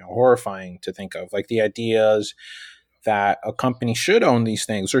horrifying to think of. Like the ideas that a company should own these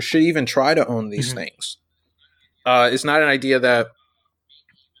things, or should even try to own these things, is not an idea that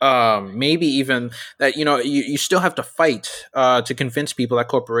maybe even that, you still have to fight to convince people that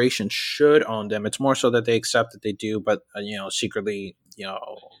corporations should own them. It's more so that they accept that they do, but secretly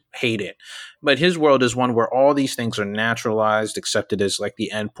hate it. But his world is one where all these things are naturalized, accepted as like the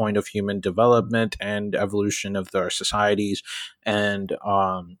end point of human development and evolution of our societies, and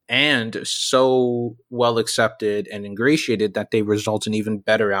so well accepted and ingratiated that they result in even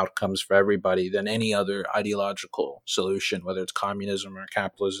better outcomes for everybody than any other ideological solution, whether it's communism or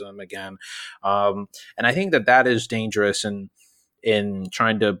capitalism again. And I think that is dangerous in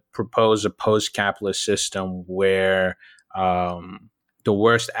trying to propose a post-capitalist system where the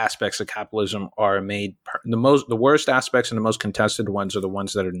worst aspects of capitalism are made the worst aspects and the most contested ones are the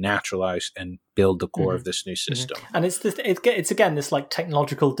ones that are naturalized and build the core of this new system. And it's again this like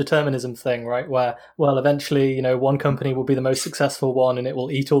technological determinism thing, right? Where, well, eventually, one company will be the most successful one and it will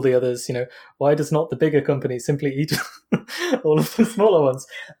eat all the others. Why does not the bigger company simply eat all of the smaller ones?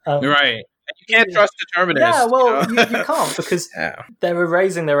 Right. You can't trust determinists. Yeah, well, you can't, because they're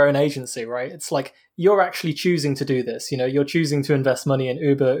erasing their own agency, right? It's like, you're actually choosing to do this. You're choosing to invest money in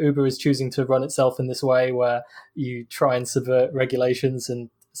Uber. Uber is choosing to run itself in this way where you try and subvert regulations and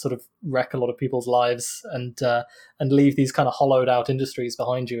sort of wreck a lot of people's lives and leave these kind of hollowed out industries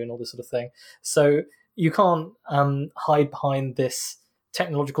behind you and all this sort of thing. So you can't hide behind this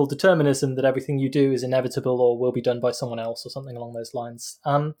technological determinism that everything you do is inevitable or will be done by someone else or something along those lines.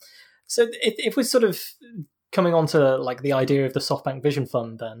 So if we're sort of coming on to like the idea of the SoftBank Vision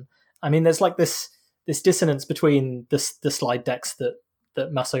Fund, then I mean, there's like this dissonance between the slide decks that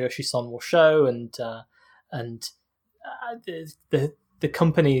Masayoshi Son will show and the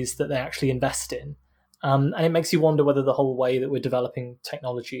companies that they actually invest in, and it makes you wonder whether the whole way that we're developing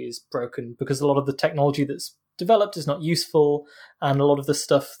technology is broken, because a lot of the technology that's developed is not useful, and a lot of the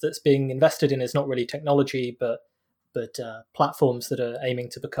stuff that's being invested in is not really technology, but platforms that are aiming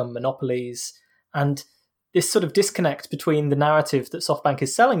to become monopolies. And this sort of disconnect between the narrative that SoftBank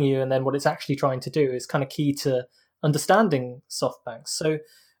is selling you and then what it's actually trying to do is kind of key to understanding SoftBank. So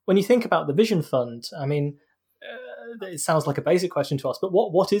when you think about the Vision Fund, I mean, it sounds like a basic question to ask, but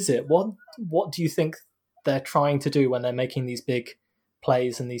what is it? What do you think they're trying to do when they're making these big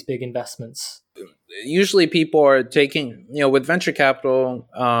plays and these big investments? Usually people are taking, with venture capital,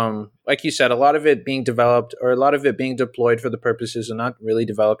 like you said, a lot of it being developed or a lot of it being deployed for the purposes of not really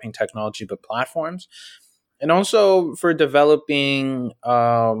developing technology, but platforms. And also for developing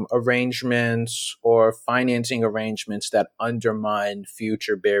arrangements or financing arrangements that undermine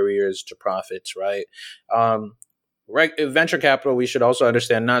future barriers to profits, right? Venture capital, we should also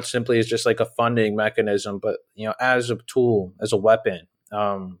understand, not simply as just like a funding mechanism, but as a tool, as a weapon.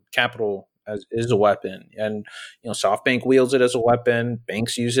 Capital is a weapon, and SoftBank wields it as a weapon.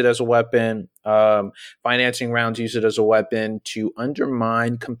 Banks use it as a weapon. Financing rounds use it as a weapon to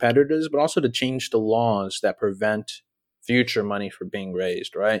undermine competitors, but also to change the laws that prevent future money from being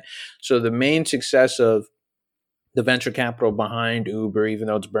raised. Right. So the main success of the venture capital behind Uber, even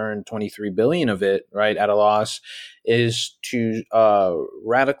though it's burned 23 billion of it, right, at a loss, is to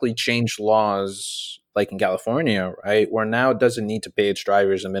radically change laws, like in California, right, where now it doesn't need to pay its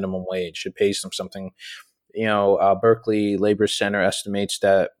drivers a minimum wage. It pays them something. Berkeley Labor Center estimates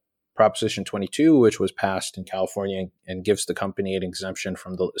that Proposition 22, which was passed in California and gives the company an exemption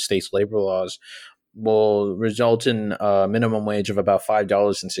from the state's labor laws, will result in a minimum wage of about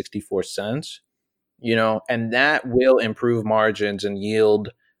 $5.64. And that will improve margins and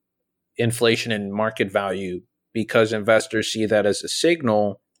yield inflation in market value, because investors see that as a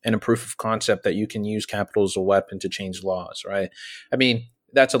signal and a proof of concept that you can use capital as a weapon to change laws, right? I mean,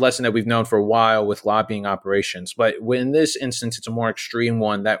 that's a lesson that we've known for a while with lobbying operations. But in this instance, it's a more extreme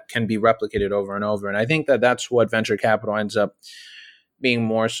one that can be replicated over and over. And I think that that's what venture capital ends up being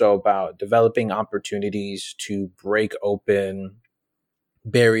more so about: developing opportunities to break open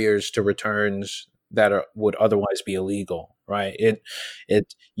barriers to returns that would otherwise be illegal, right?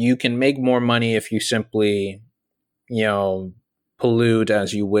 You can make more money if you simply, pollute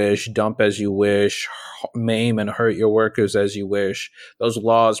as you wish, dump as you wish, maim and hurt your workers as you wish. Those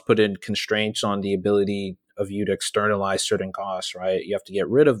laws put in constraints on the ability of you to externalize certain costs, right? You have to get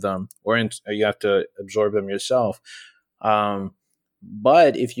rid of them, or you have to absorb them yourself.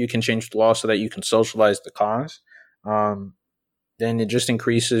 But if you can change the law so that you can socialize the cost, then it just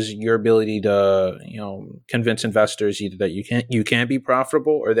increases your ability to, convince investors either that you can be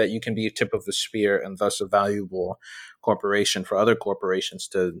profitable, or that you can be a tip of the spear and thus a valuable corporation for other corporations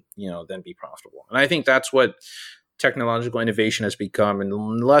to, then be profitable. And I think that's what technological innovation has become,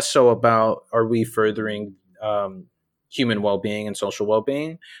 and less so about, are we furthering human well-being and social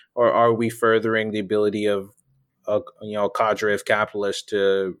well-being, or are we furthering the ability of a cadre of capitalists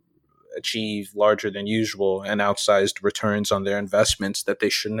to achieve larger than usual and outsized returns on their investments that they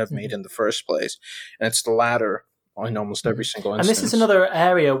shouldn't have made in the first place. And it's the latter in almost every single instance. And this is another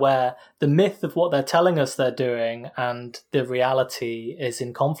area where the myth of what they're telling us they're doing and the reality is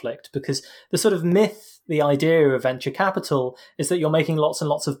in conflict, because the sort of myth, the idea of venture capital, is that you're making lots and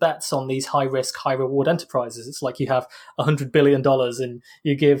lots of bets on these high risk, high reward enterprises. It's like you have $100 billion and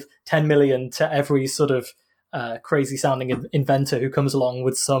you give 10 million to every sort of crazy sounding inventor who comes along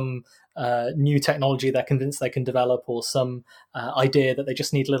with some new technology they're convinced they can develop, or some idea that they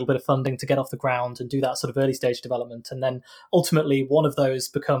just need a little bit of funding to get off the ground and do that sort of early stage development. And then ultimately one of those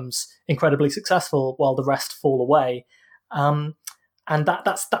becomes incredibly successful while the rest fall away. And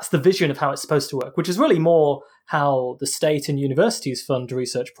that's the vision of how it's supposed to work, which is really more how the state and universities fund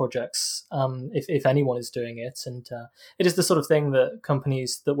research projects, if anyone is doing it. And it is the sort of thing that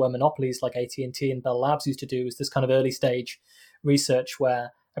companies that were monopolies like AT&T and Bell Labs used to do, is this kind of early stage research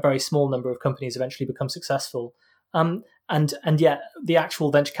where a very small number of companies eventually become successful. And yet the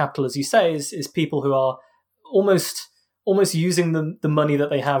actual venture capital, as you say, is people who are almost using the money that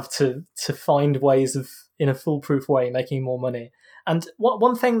they have to find ways of, in a foolproof way, making more money. And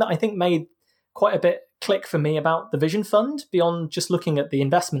one thing that I think made quite a bit click for me about the Vision Fund, beyond just looking at the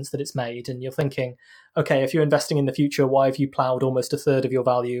investments that it's made, and you're thinking, okay, if you're investing in the future, why have you ploughed almost a third of your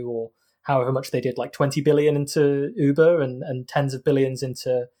value, or however much they did, like 20 billion into Uber and tens of billions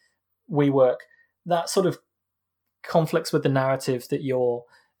into WeWork? That sort of conflicts with the narrative that you're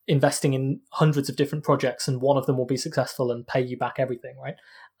investing in hundreds of different projects and one of them will be successful and pay you back everything, right?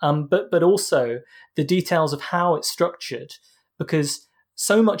 But also the details of how it's structured, because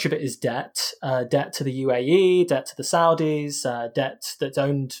so much of it is debt to the UAE, debt to the Saudis, debt that's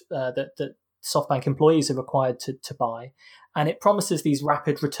owned, that SoftBank employees are required to buy. And it promises these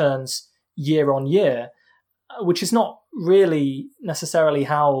rapid returns year on year, which is not really necessarily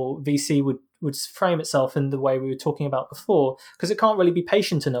how VC would frame itself in the way we were talking about before, because it can't really be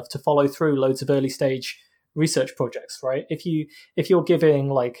patient enough to follow through loads of early stage research projects, right? If you're giving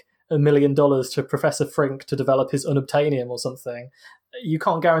like $1 million to Professor Frink to develop his unobtainium or something, you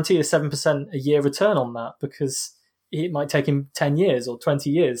can't guarantee a 7% a year return on that, because it might take him 10 years or 20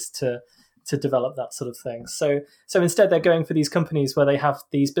 years to develop that sort of thing. So instead they're going for these companies where they have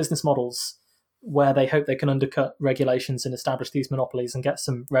these business models where they hope they can undercut regulations and establish these monopolies and get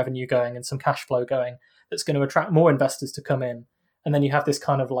some revenue going and some cash flow going that's going to attract more investors to come in. And then you have this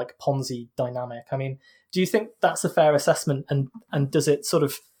kind of like Ponzi dynamic. I mean, do you think that's a fair assessment? And does it sort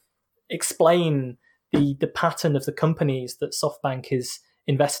of explain the pattern of the companies that SoftBank is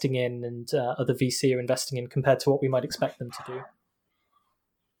investing in and other VC are investing in compared to what we might expect them to do?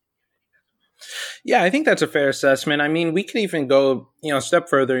 Yeah, I think that's a fair assessment. I mean, we could even go, a step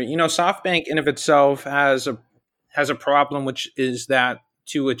further. SoftBank in of itself has a problem, which is that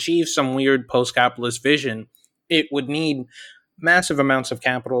to achieve some weird post-capitalist vision, it would need massive amounts of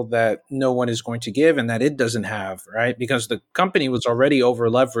capital that no one is going to give and that it doesn't have, right? Because the company was already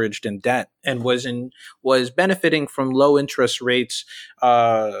over leveraged in debt and was benefiting from low interest rates,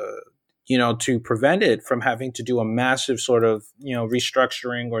 to prevent it from having to do a massive sort of,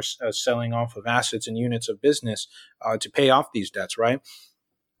 restructuring or selling off of assets and units of business to pay off these debts, right?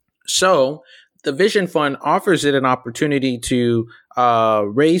 So the Vision Fund offers it an opportunity to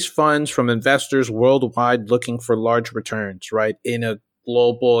raise funds from investors worldwide looking for large returns, right? In a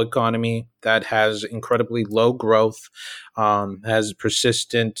global economy that has incredibly low growth, has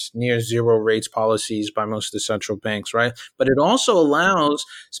persistent near zero rates policies by most of the central banks, right? But it also allows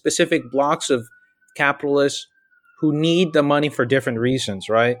specific blocks of capitalists who need the money for different reasons,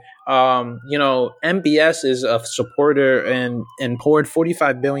 right? MBS is a supporter and poured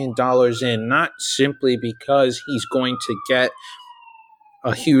 $45 billion in, not simply because he's going to get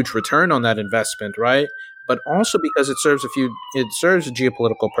a huge return on that investment, right? But also because it serves a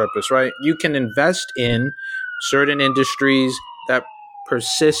geopolitical purpose, right? You can invest in certain industries that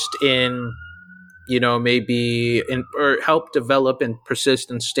persist in, or help develop and persist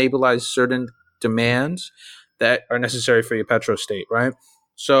and stabilize certain demands that are necessary for your petrostate, right?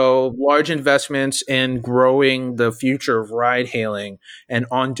 So large investments in growing the future of ride hailing and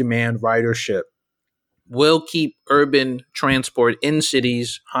on-demand ridership will keep urban transport in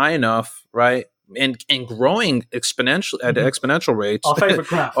cities high enough, right? And growing exponential at exponential rates, our favorite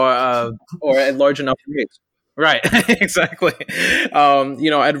graph, or at large enough rates, right? Exactly.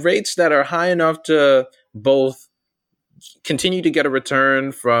 At rates that are high enough to both continue to get a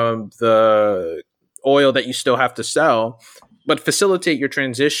return from the oil that you still have to sell, but facilitate your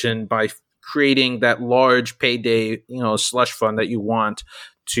transition by creating that large payday, slush fund that you want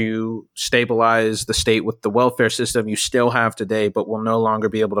to stabilize the state with the welfare system you still have today, but will no longer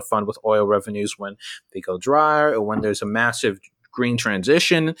be able to fund with oil revenues when they go dry or when there's a massive green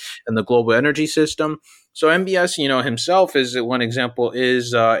transition in the global energy system. So MBS, himself is one example,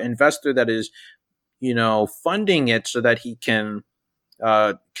 is an investor that is, funding it so that he can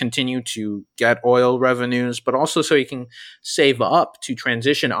continue to get oil revenues, but also so he can save up to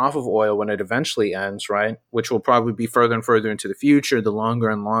transition off of oil when it eventually ends, right? Which will probably be further and further into the future. The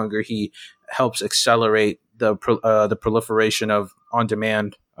longer and longer he helps accelerate the proliferation of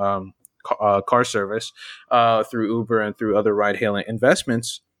on-demand car service through Uber and through other ride-hailing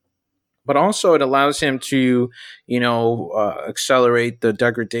investments. But also it allows him to, accelerate the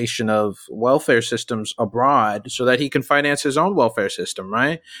degradation of welfare systems abroad so that he can finance his own welfare system,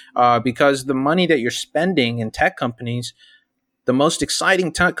 right? Because the money that you're spending in tech companies, the most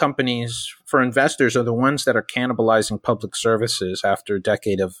exciting tech companies for investors are the ones that are cannibalizing public services after a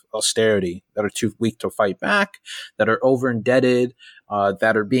decade of austerity, that are too weak to fight back, that are over indebted,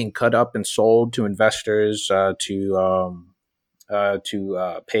 that are being cut up and sold to investors to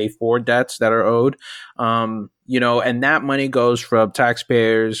pay for debts that are owed, and that money goes from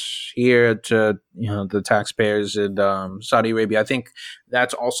taxpayers here to, the taxpayers in Saudi Arabia. I think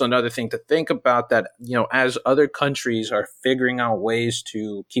that's also another thing to think about, that, as other countries are figuring out ways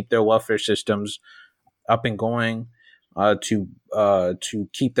to keep their welfare systems up and going, to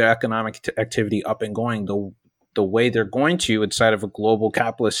keep their economic activity up and going, the way they're going to inside of a global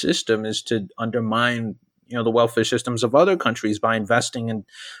capitalist system is to undermine the welfare systems of other countries by investing in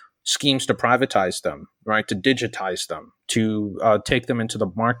schemes to privatize them, right? To digitize them, to take them into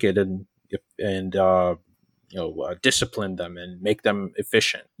the market and discipline them and make them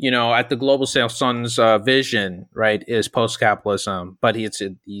efficient. At the Global South Sun's vision, right, is post-capitalism, but he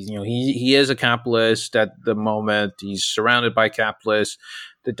is a capitalist at the moment. He's surrounded by capitalists.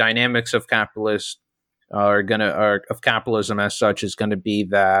 The dynamics of capitalists of capitalism as such is going to be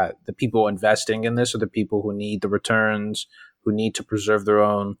that the people investing in this are the people who need the returns, who need to preserve their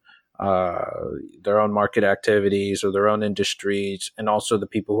own market activities or their own industries, and also the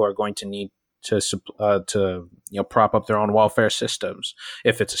people who are going to need to prop up their own welfare systems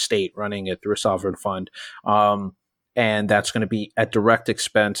if it's a state running it through a sovereign fund. and that's going to be at direct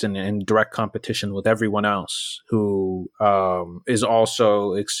expense and in direct competition with everyone else who is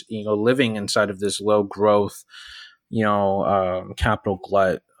also living inside of this low growth capital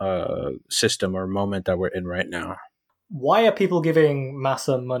glut system or moment that we're in right now. Why are people giving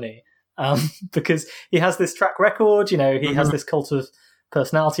Massa money? Because he has this track record, he has this cult of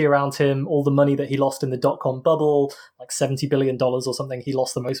personality around him, all the money that he lost in the dot-com bubble, like $70 billion or something. He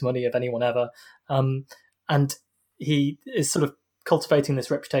lost the most money of anyone ever. And he is sort of cultivating this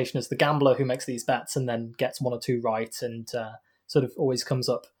reputation as the gambler who makes these bets and then gets one or two right and sort of always comes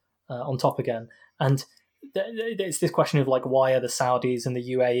up on top again. And it's this question of like, why are the Saudis and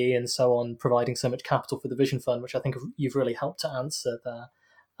the UAE and so on providing so much capital for the Vision Fund, which I think you've really helped to answer there.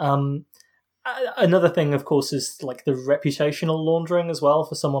 Another thing, of course, is like the reputational laundering as well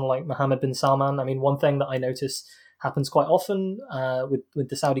for someone like Mohammed bin Salman. I mean, one thing that I notice happens quite often with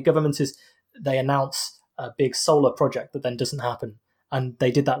the Saudi government is they announce a big solar project that then doesn't happen. And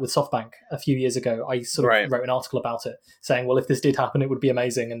they did that with SoftBank a few years ago. I sort of wrote an article about it saying, well, if this did happen, it would be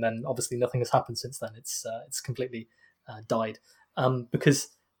amazing. And then obviously nothing has happened since then. It's completely died because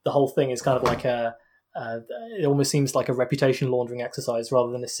the whole thing is kind of like it almost seems like a reputation laundering exercise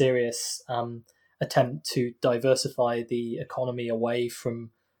rather than a serious attempt to diversify the economy away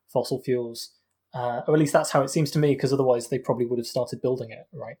from fossil fuels. Or at least that's how it seems to me, because otherwise they probably would have started building it,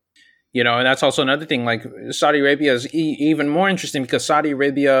 right? And that's also another thing, like Saudi Arabia is even more interesting because Saudi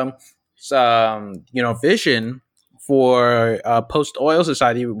Arabia's, vision for post-oil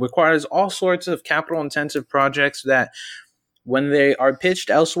society requires all sorts of capital-intensive projects that when they are pitched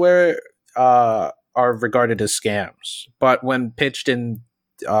elsewhere are regarded as scams. But when pitched in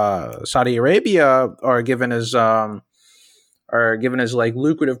Saudi Arabia are given as like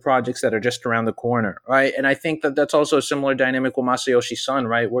lucrative projects that are just around the corner, right? And I think that that's also a similar dynamic with Masayoshi Son,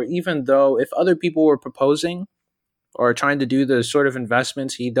 right? Where even though if other people were proposing or trying to do the sort of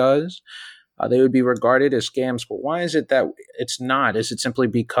investments he does, they would be regarded as scams. But why is it that it's not? Is it simply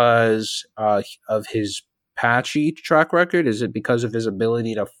because of his patchy track record? Is it because of his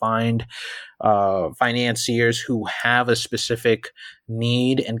ability to find financiers who have a specific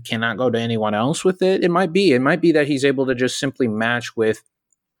need and cannot go to anyone else with it? It might be that he's able to just simply match with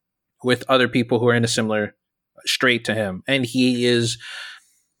other people who are in a similar strait to him. And he is,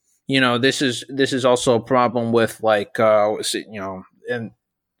 this is also a problem with and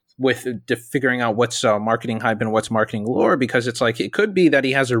with figuring out what's marketing hype and what's marketing lore, because it's like it could be that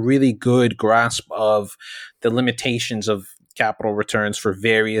he has a really good grasp of the limitations of capital returns for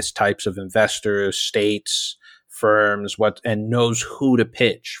various types of investors, states, firms, and knows who to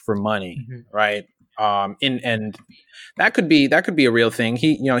pitch for money, right? And that could be a real thing.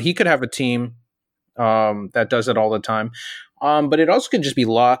 He could have a team that does it all the time, but it also could just be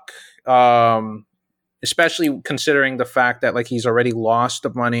luck. Especially considering the fact that like he's already lost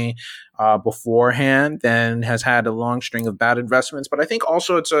the money beforehand, then has had a long string of bad investments. But I think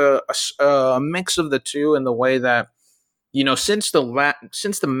also it's a mix of the two in the way that, since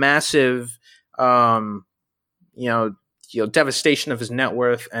the massive, devastation of his net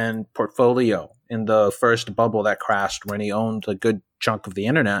worth and portfolio in the first bubble that crashed when he owned a good chunk of the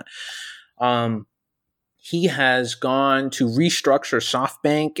internet, he has gone to restructure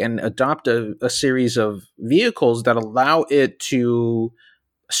SoftBank and adopt a series of vehicles that allow it to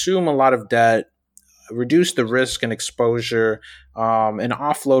assume a lot of debt, reduce the risk and exposure, and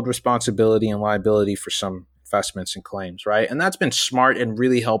offload responsibility and liability for some investments and claims, right? And that's been smart and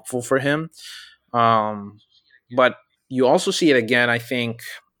really helpful for him. But you also see it again, I think,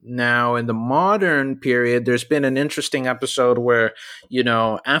 now in the modern period. There's been an interesting episode where,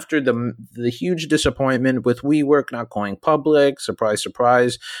 after the huge disappointment with WeWork not going public, surprise,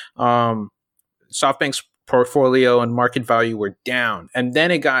 surprise, SoftBank's portfolio and market value were down. And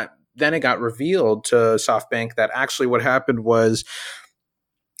then it got revealed to SoftBank that actually what happened was,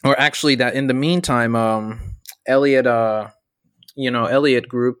 or actually that in the meantime, Elliott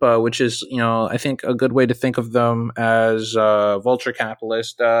Group, which is, I think a good way to think of them as vulture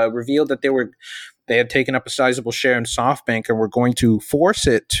capitalist, revealed that they had taken up a sizable share in SoftBank and were going to force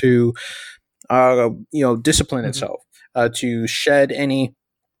it to, discipline itself, to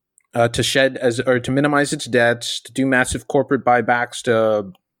minimize its debts, to do massive corporate buybacks,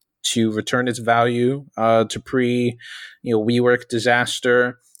 to return its value to WeWork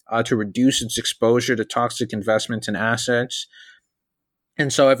disaster, to reduce its exposure to toxic investments and assets.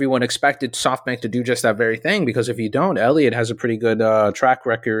 And so everyone expected SoftBank to do just that very thing, because if you don't, Elliott has a pretty good track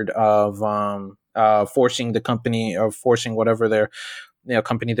record of forcing the company, or forcing whatever their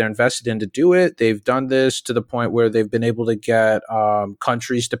company they're invested in to do it. They've done this to the point where they've been able to get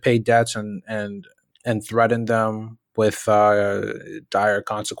countries to pay debts and threaten them with dire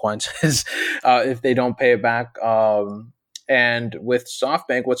consequences if they don't pay it back. And with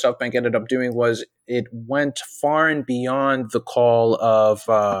SoftBank, what SoftBank ended up doing was it went far and beyond the call of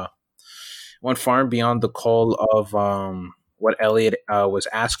what Elliott was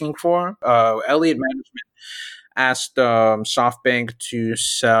asking for. Elliott management asked SoftBank to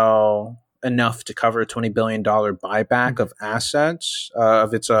sell enough to cover a $20 billion buyback of assets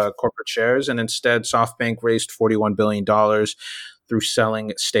of its corporate shares. And instead, SoftBank raised $41 billion through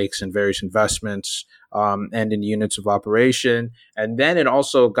selling stakes in various investments and in units of operation. And then it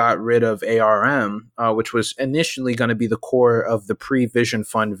also got rid of ARM, which was initially going to be the core of the pre-Vision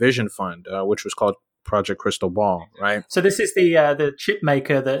Fund, which was called Project Crystal Ball, right? So this is the chip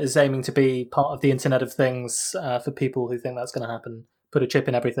maker that is aiming to be part of the Internet of Things for people who think that's going to happen. Put a chip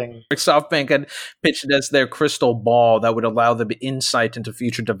in everything. SoftBank had pitched it as their crystal ball that would allow them insight into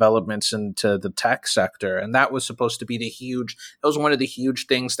future developments into the tech sector. And that was supposed to be that was one of the huge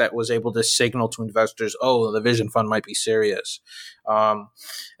things that was able to signal to investors, oh, the Vision Fund might be serious.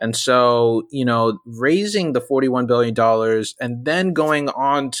 And so, raising the $41 billion and then going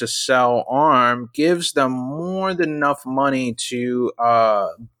on to sell ARM gives them more than enough money to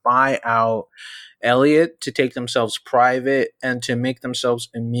buy out Elliott, to take themselves private, and to make themselves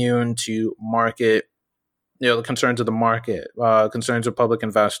immune to market, the concerns of the market, concerns of public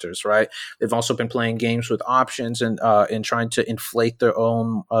investors, right? They've also been playing games with options and trying to inflate their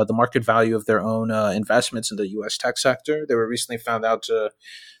own, the market value of their own investments in the U.S. tech sector. They were recently found out to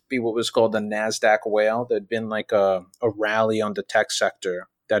be what was called the NASDAQ whale. There'd been like a rally on the tech sector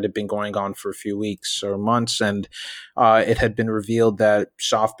that had been going on for a few weeks or months, and it had been revealed that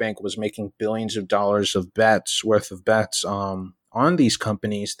SoftBank was making billions of dollars of bets on these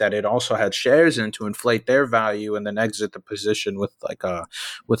companies that it also had shares in to inflate their value and then exit the position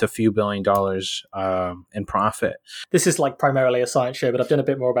with a few $billion in profit. This is like primarily a science show, but I've done a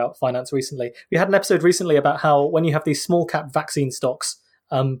bit more about finance recently. We had an episode recently about how when you have these small cap vaccine stocks,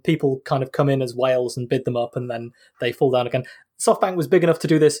 people kind of come in as whales and bid them up and then they fall down again. SoftBank was big enough to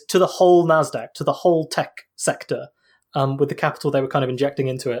do this to the whole NASDAQ, to the whole tech sector, with the capital they were kind of injecting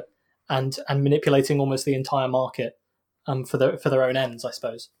into it and manipulating almost the entire market for their own ends, I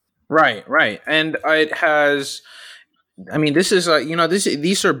suppose. Right. And it has, this is,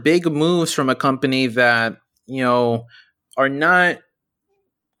 these are big moves from a company that, are not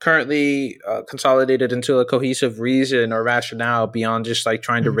currently consolidated into a cohesive reason or rationale beyond just like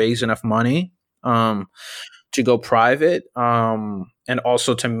trying to raise enough money to go private, and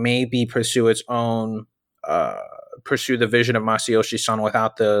also to maybe pursue its own, pursue the vision of Masayoshi Son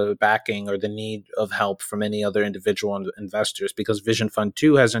without the backing or the need of help from any other individual investors, because Vision Fund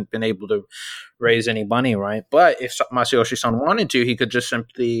 2 hasn't been able to raise any money, right? But if Masayoshi Son wanted to, he could just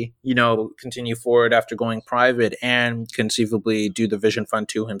simply, continue forward after going private and conceivably do the Vision Fund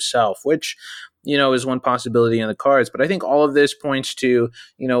 2 himself, which, is one possibility in the cards. But I think all of this points to,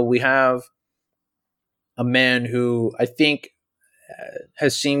 we have a man who I think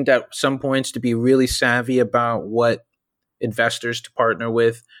has seemed at some points to be really savvy about what investors to partner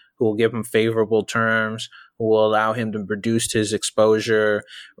with, who will give him favorable terms, who will allow him to reduce his exposure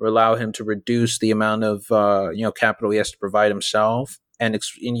or allow him to reduce the amount of capital he has to provide himself, and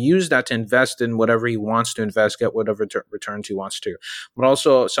use that to invest in whatever he wants to invest, get whatever returns he wants to. But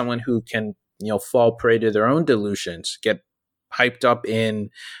also someone who can fall prey to their own delusions, get hyped up in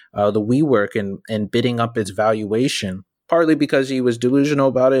the WeWork and bidding up its valuation, partly because he was delusional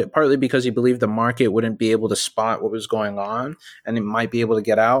about it, partly because he believed the market wouldn't be able to spot what was going on and it might be able to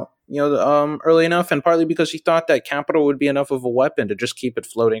get out early enough, and partly because he thought that capital would be enough of a weapon to just keep it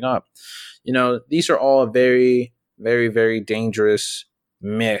floating up. These are all a very, very, very dangerous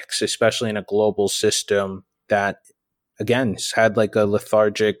mix, especially in a global system that, again, has had like a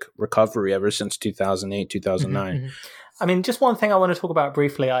lethargic recovery ever since 2008, 2009. Mm-hmm. Just one thing I want to talk about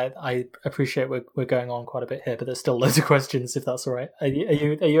briefly. I appreciate we're going on quite a bit here, but there's still loads of questions, if that's all right. Are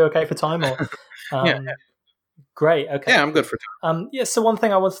you okay for time? Or yeah. Great. Okay. Yeah, I'm good for time. So one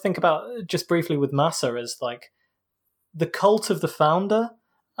thing I want to think about just briefly with Masa is like the cult of the founder.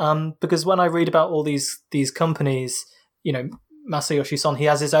 Because when I read about all these companies, Masayoshi Son, he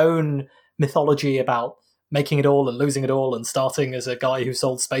has his own mythology about making it all and losing it all and starting as a guy who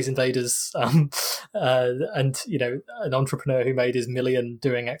sold Space Invaders and an entrepreneur who made his million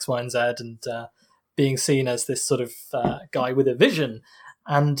doing X, Y, and Z, and being seen as this sort of guy with a vision.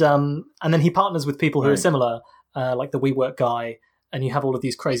 And then he partners with people who are similar, like the WeWork guy, and you have all of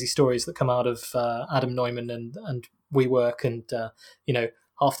these crazy stories that come out of Adam Neumann and WeWork, and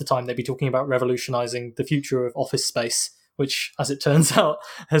half the time they'd be talking about revolutionizing the future of office space, which, as it turns out,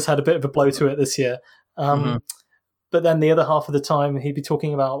 has had a bit of a blow to it this year. but then the other half of the time he'd be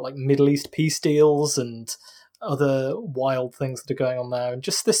talking about like Middle East peace deals and other wild things that are going on there, and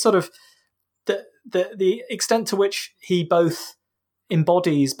just this sort of the extent to which he both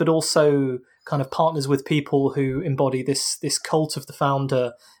embodies but also kind of partners with people who embody this cult of the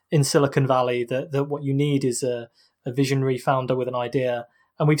founder in Silicon Valley, that what you need is a visionary founder with an idea.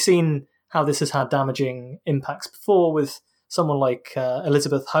 And we've seen how this has had damaging impacts before with someone like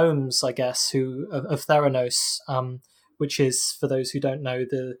Elizabeth Holmes, I guess, who of Theranos, which is, for those who don't know,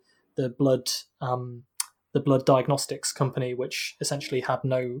 the blood diagnostics company, which essentially had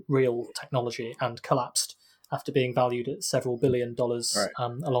no real technology and collapsed after being valued at several $billion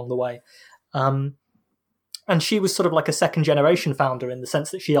along the way. And she was sort of like a second generation founder in the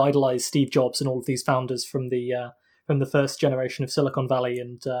sense that she idolized Steve Jobs and all of these founders from the first generation of Silicon Valley,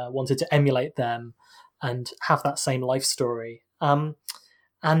 and wanted to emulate them and have that same life story.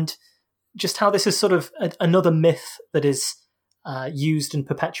 And just how this is sort of another myth that is used and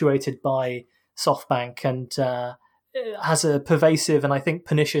perpetuated by SoftBank, and has a pervasive and I think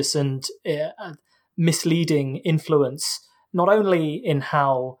pernicious and misleading influence, not only in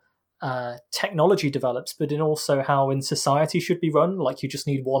how technology develops, but in also how in society should be run. Like, you just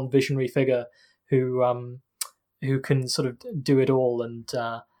need one visionary figure who can sort of do it all. And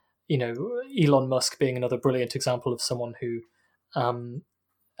Elon Musk being another brilliant example of someone who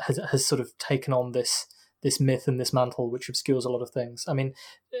has sort of taken on this myth and this mantle, which obscures a lot of things. I mean,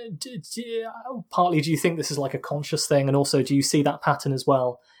 partly, do you think this is like a conscious thing, and also do you see that pattern as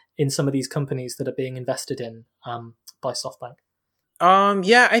well in some of these companies that are being invested in by SoftBank?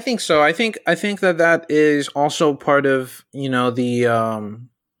 Yeah, I think so. I think that is also part of,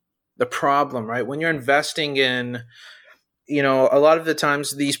 the problem, right? When you're investing in, a lot of the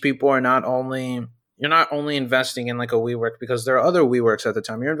times these people are you're not only investing in like a WeWork because there are other WeWorks at the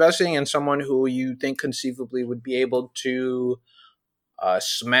time. You're investing in someone who you think conceivably would be able to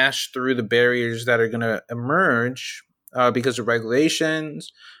smash through the barriers that are going to emerge because of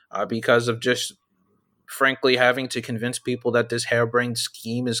regulations, because of just frankly having to convince people that this harebrained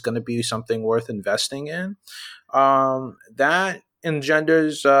scheme is going to be something worth investing in. That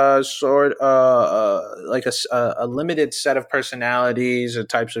engenders like a limited set of personalities or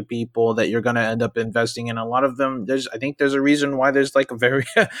types of people that you're going to end up investing in. A lot of them, I think there's a reason why there's like a very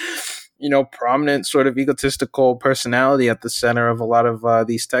prominent sort of egotistical personality at the center of a lot of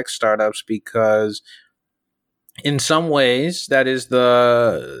these tech startups, because in some ways that's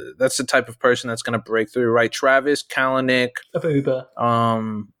the type of person that's going to break through, right? Travis Kalanick of Uber,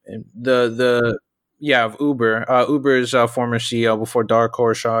 of Uber. Uber's former CEO before Dara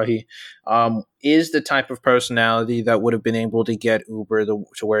Khosrowshahi is the type of personality that would have been able to get Uber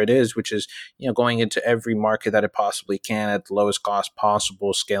to where it is, which is, going into every market that it possibly can at the lowest cost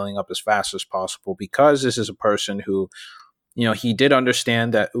possible, scaling up as fast as possible, because this is a person who, he did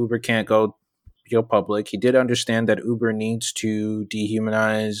understand that Uber can't go public. He did understand that Uber needs to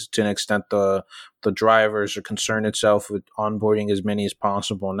dehumanize to an extent the drivers, or concern itself with onboarding as many as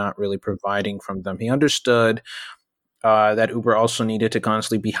possible, not really providing from them. He understood that Uber also needed to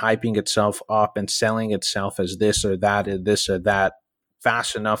constantly be hyping itself up and selling itself as this or that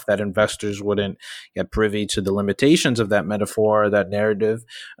fast enough that investors wouldn't get privy to the limitations of that metaphor or that narrative,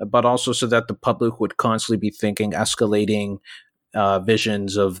 but also so that the public would constantly be thinking escalating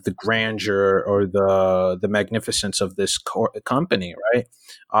visions of the grandeur or the magnificence of this company,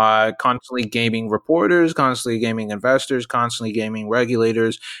 right? Constantly gaming reporters, constantly gaming investors, constantly gaming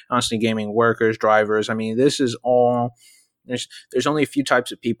regulators, constantly gaming workers, drivers. I mean, this is all. There's only a few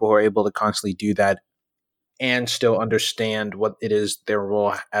types of people who are able to constantly do that and still understand what it is their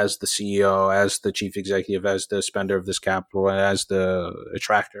role as the CEO, as the chief executive, as the spender of this capital, and as the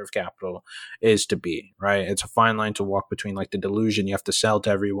attractor of capital is to be, right? It's a fine line to walk between like the delusion you have to sell to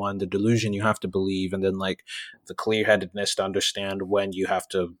everyone, the delusion you have to believe, and then like the clear-headedness to understand when you have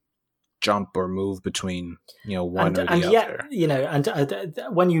to jump or move between, one or the other.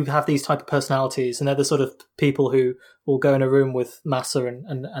 And when you have these type of personalities, and they're the sort of people who will go in a room with Massa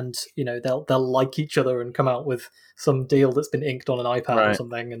and they'll like each other and come out with some deal that's been inked on an iPad or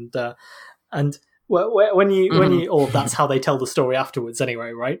something, and when you or that's how they tell the story afterwards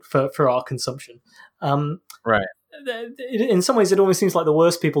anyway, right? For our consumption, right. In some ways, it almost seems like the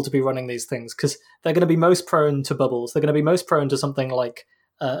worst people to be running these things, because they're going to be most prone to bubbles. They're going to be most prone to something like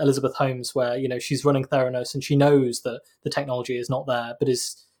Elizabeth Holmes, where she's running Theranos and she knows that the technology is not there, but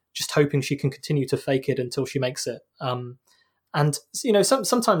is just hoping she can continue to fake it until she makes it. And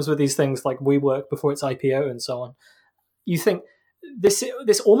sometimes with these things like WeWork before its IPO and so on, you think this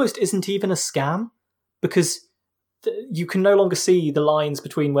almost isn't even a scam, because you can no longer see the lines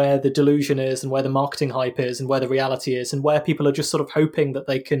between where the delusion is and where the marketing hype is and where the reality is, and where people are just sort of hoping that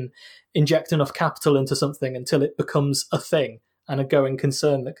they can inject enough capital into something until it becomes a thing and a going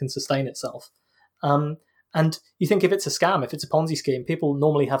concern that can sustain itself. And you think if it's a scam, if it's a Ponzi scheme, people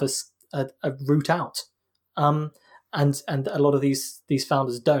normally have a route out. And a lot of these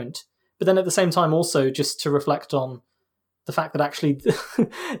founders don't. But then at the same time, also just to reflect on the fact that actually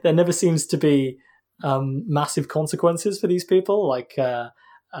there never seems to be massive consequences for these people. Like, the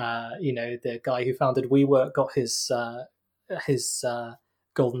guy who founded WeWork got his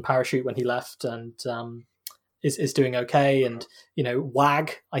golden parachute when he left, and is doing okay. And,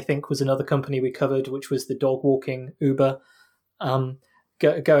 Wag, I think, was another company we covered, which was the dog walking Uber,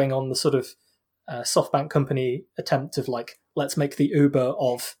 going on the sort of SoftBank company attempt of like, let's make the Uber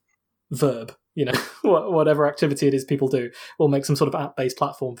of Verb. Whatever activity it is people do, we'll make some sort of app-based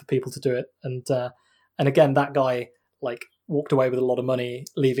platform for people to do it. And again, that guy like walked away with a lot of money,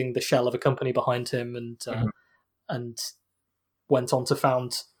 leaving the shell of a company behind him, and went on to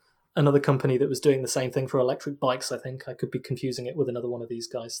found another company that was doing the same thing for electric bikes. I think I could be confusing it with another one of these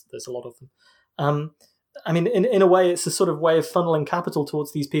guys. There's a lot of them. I mean, in a way, it's a sort of way of funneling capital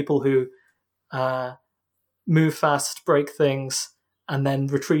towards these people who move fast, break things, and then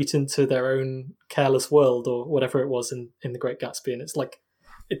retreat into their own careless world, or whatever it was in The Great Gatsby. And it's like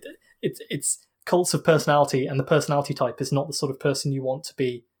it's cults of personality, and the personality type is not the sort of person you want to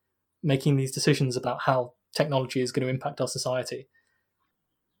be making these decisions about how technology is going to impact our society.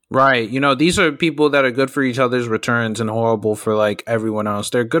 Right. These are people that are good for each other's returns and horrible for like everyone else.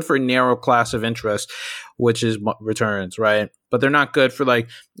 They're good for a narrow class of interest, which is returns, right? But they're not good for like,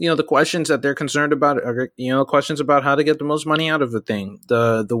 the questions that they're concerned about are, questions about how to get the most money out of a thing.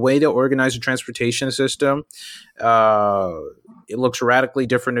 The way to organize a transportation system, it looks radically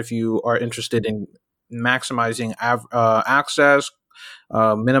different if you are interested in maximizing access,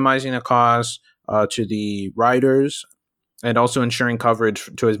 minimizing the cost to the riders, and also ensuring coverage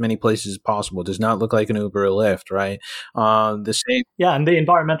to as many places as possible. It does not look like an Uber or Lyft, right? The same. Yeah, and the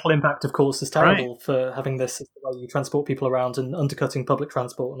environmental impact, of course, is terrible for having this as the way you transport people around and undercutting public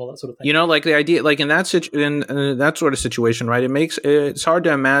transport and all that sort of thing. Like the idea, like in that sort of situation, right? It's hard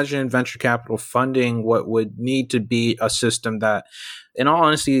to imagine venture capital funding what would need to be a system that, in all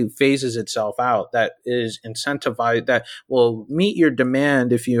honesty, phases itself out, that is incentivized, that will meet your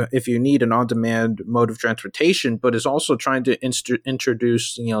demand if you need an on-demand mode of transportation, but is also trying to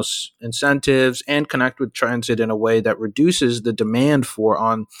introduce incentives and connect with transit in a way that reduces the demand for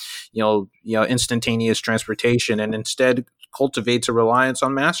instantaneous transportation, and instead cultivates a reliance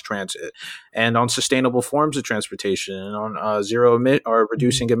on mass transit and on sustainable forms of transportation and on zero emit or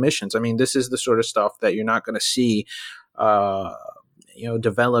reducing emissions. I mean, this is the sort of stuff that you're not going to see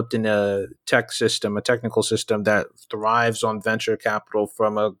developed in a technical system that thrives on venture capital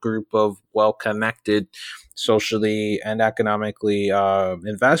from a group of well-connected socially and economically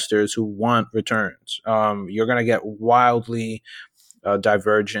investors who want returns. You're going to get wildly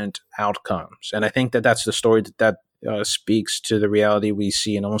divergent outcomes. And I think that that's the story that speaks to the reality we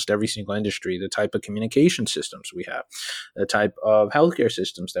see in almost every single industry, the type of communication systems we have, the type of healthcare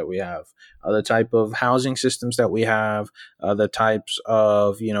systems that we have, the type of housing systems that we have, the types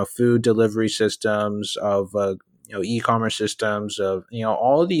of, food delivery systems, of, e-commerce systems, of,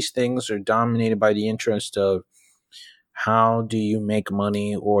 all of these things are dominated by the interest of how do you make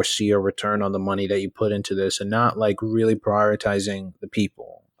money or see a return on the money that you put into this, and not like really prioritizing the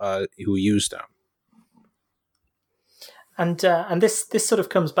people who use them. And this sort of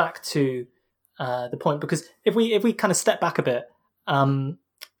comes back to the point, because if we kind of step back a bit,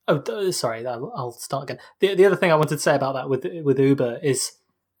 sorry, I'll start again. The other thing I wanted to say about that with Uber is,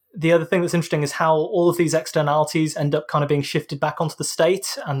 the other thing that's interesting is how all of these externalities end up kind of being shifted back onto the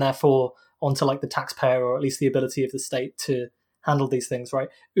state, and therefore onto like the taxpayer, or at least the ability of the state to handle these things, right?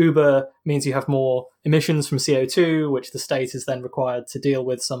 Uber means you have more emissions from CO2, which the state is then required to deal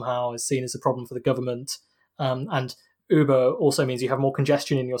with somehow, is seen as a problem for the government. And Uber also means you have more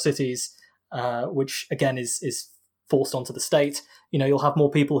congestion in your cities, which again is forced onto the state. You'll have more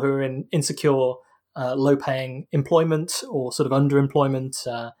people who are in insecure, low-paying employment, or sort of underemployment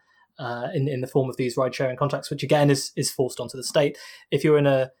in the form of these ride-sharing contracts, which again is forced onto the state. If you're in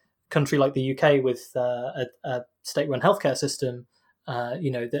a country like the UK with a state-run healthcare system,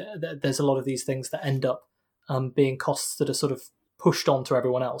 there's a lot of these things that end up being costs that are sort of pushed onto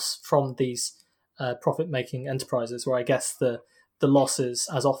everyone else from these profit-making enterprises, where I guess the losses,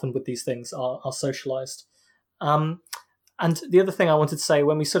 as often with these things, are socialized. And the other thing I wanted to say,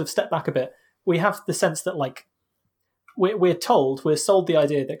 when we sort of step back a bit, we have the sense that, like, we're sold the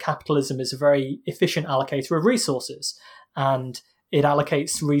idea that capitalism is a very efficient allocator of resources, and it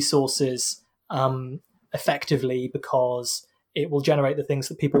allocates resources effectively because it will generate the things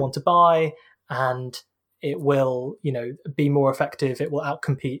that people want to buy, and it will, be more effective. It will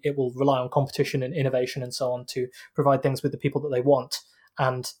outcompete. It will rely on competition and innovation and so on to provide things with the people that they want.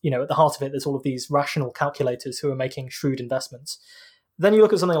 And, at the heart of it, there's all of these rational calculators who are making shrewd investments. Then you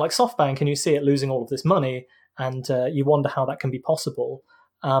look at something like SoftBank and you see it losing all of this money, and you wonder how that can be possible,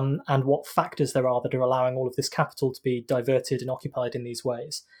 and what factors there are that are allowing all of this capital to be diverted and occupied in these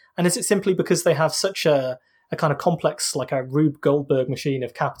ways. And is it simply because they have such a kind of complex, like a Rube Goldberg machine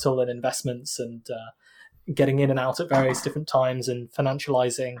of capital and investments and getting in and out at various different times and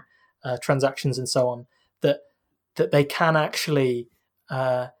financializing transactions and so on, that they can actually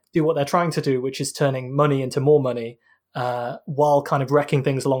do what they're trying to do, which is turning money into more money, while kind of wrecking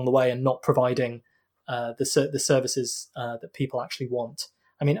things along the way and not providing the services that people actually want?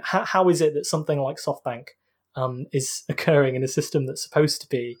 I mean, how is it that something like SoftBank is occurring in a system that's supposed to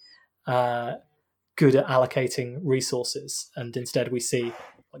be good at allocating resources, and instead we see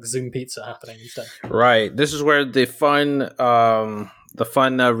like Zoom Pizza happening instead? Right. This is where the fun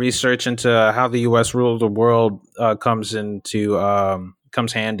research into how the U.S. ruled the world comes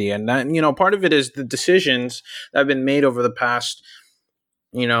handy. And that, part of it is the decisions that have been made over the past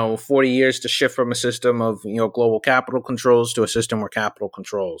 40 years to shift from a system of, global capital controls to a system where capital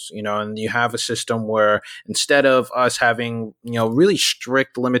controls, and you have a system where instead of us having, really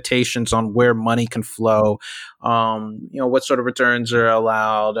strict limitations on where money can flow, what sort of returns are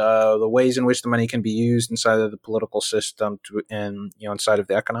allowed, the ways in which the money can be used inside of the political system and, inside of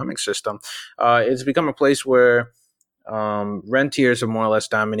the economic system, it's become a place where rentiers have more or less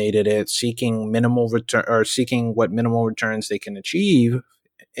dominated it, seeking minimal return or seeking what minimal returns they can achieve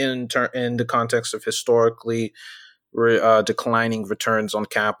in the context of historically declining returns on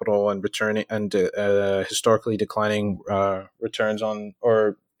capital and historically declining returns on,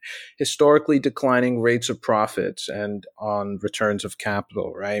 or historically declining rates of profits and on returns of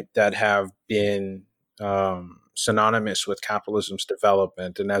capital, right? That have been synonymous with capitalism's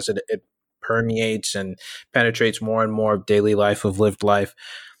development, and as it permeates and penetrates more and more of daily life, of lived life,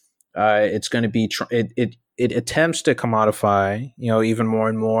 it's going to be it attempts to commodify, even more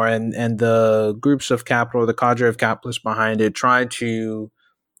and more, and the groups of capital, the cadre of capitalists behind it, try to,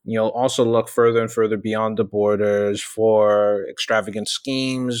 also look further and further beyond the borders for extravagant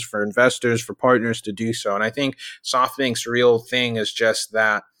schemes, for investors, for partners to do so. And I think SoftBank's real thing is just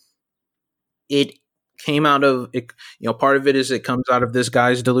that it came out of it. Part of it is it comes out of this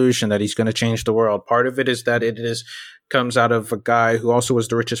guy's delusion that he's going to change the world. Part of it is that comes out of a guy who also was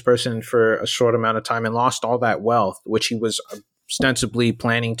the richest person for a short amount of time and lost all that wealth, which he was ostensibly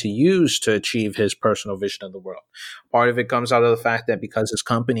planning to use to achieve his personal vision of the world. Part of it comes out of the fact that because his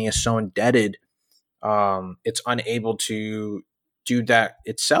company is so indebted, it's unable to do that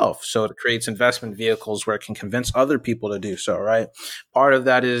itself. So it creates investment vehicles where it can convince other people to do so, right? Part of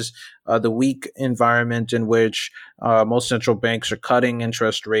that is the weak environment in which most central banks are cutting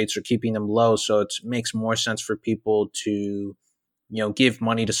interest rates or keeping them low. So it makes more sense for people to, give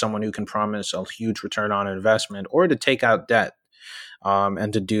money to someone who can promise a huge return on investment, or to take out debt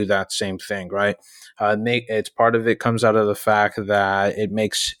and to do that same thing, right? It's part of it comes out of the fact that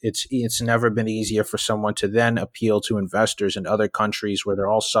it's never been easier for someone to then appeal to investors in other countries where they're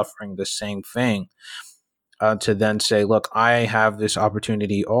all suffering the same thing, to then say, look, I have this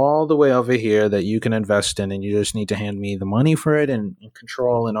opportunity all the way over here that you can invest in, and you just need to hand me the money for it and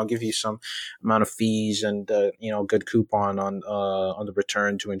control, and I'll give you some amount of fees and good coupon on the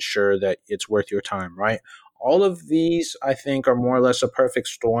return to ensure that it's worth your time, right? All of these, I think, are more or less a perfect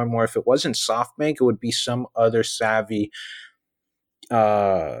storm where if it wasn't SoftBank, it would be some other savvy,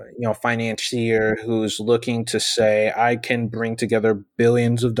 financier who's looking to say, I can bring together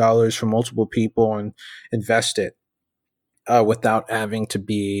billions of dollars from multiple people and invest it without having to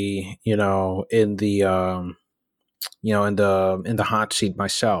be, in the hot seat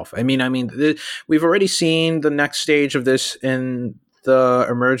myself. We've already seen the next stage of this in the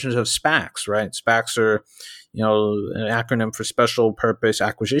emergence of SPACs, right? SPACs are, an acronym for special purpose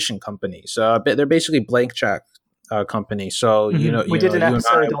acquisition companies. They're basically blank check companies. So, we did an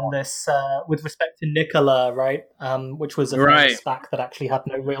episode on this with respect to Nikola, right? Which was a SPAC that actually had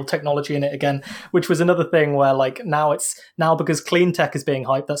no real technology in it again, which was another thing where now because clean tech is being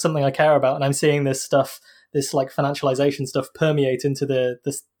hyped, that's something I care about. And I'm seeing this stuff, this like financialization stuff permeate into the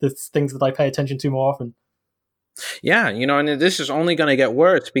things that I pay attention to more often. Yeah, and this is only going to get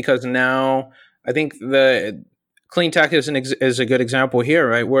worse because now I think the clean tech is a good example here,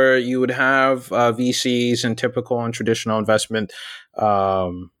 right? Where you would have VCs and typical and traditional investment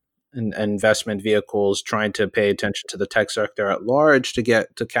vehicles trying to pay attention to the tech sector at large to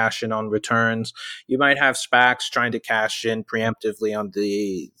get to cash in on returns. You might have SPACs trying to cash in preemptively on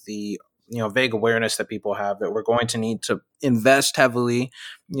the vague awareness that people have that we're going to need to invest heavily,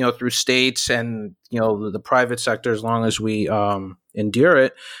 through states and the private sector as long as we endure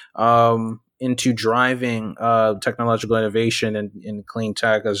it, into driving technological innovation in clean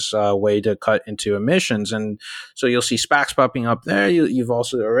tech as a way to cut into emissions. And so you'll see SPACs popping up there. You've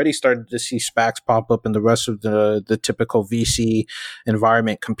also already started to see SPACs pop up in the rest of the typical VC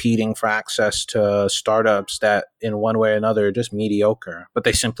environment, competing for access to startups that in one way or another are just mediocre, but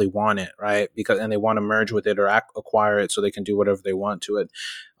they simply want it, right? And they want to merge with it or acquire it so they can do whatever they want to it.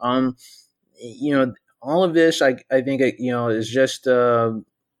 All of this, I think, is just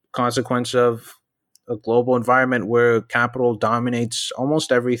consequence of a global environment where capital dominates almost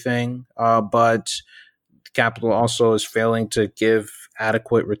everything, but capital also is failing to give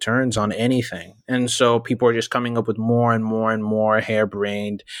adequate returns on anything. And so people are just coming up with more and more and more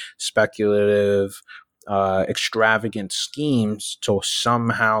harebrained, speculative, extravagant schemes to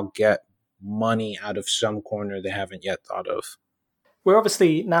somehow get money out of some corner they haven't yet thought of. We're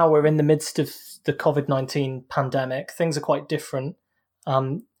in the midst of the COVID-19 pandemic. Things are quite different.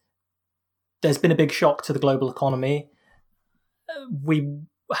 There's been a big shock to the global economy. We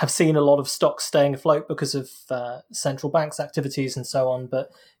have seen a lot of stocks staying afloat because of central banks' activities and so on, but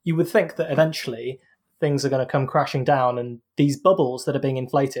you would think that eventually things are going to come crashing down, and these bubbles that are being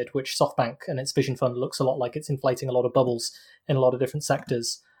inflated, which SoftBank and its Vision Fund looks a lot like it's inflating a lot of bubbles in a lot of different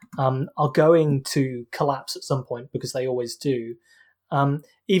sectors, are going to collapse at some point, because they always do.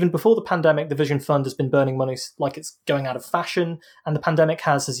 Even before the pandemic, the Vision Fund has been burning money like it's going out of fashion, and the pandemic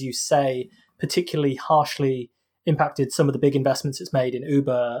has, as you say, particularly harshly impacted some of the big investments it's made in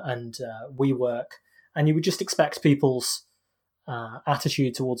Uber and WeWork. And you would just expect people's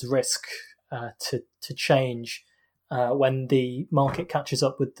attitude towards risk to change when the market catches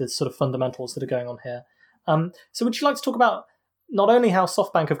up with the sort of fundamentals that are going on here. So would you like to talk about not only how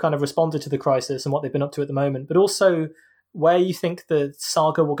SoftBank have kind of responded to the crisis and what they've been up to at the moment, but also where you think the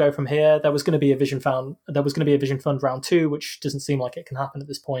saga will go from here? There was going to be a Vision Fund round 2, which doesn't seem like it can happen at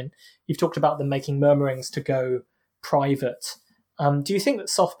this point. You've talked about them making murmurings to go private. Do you think that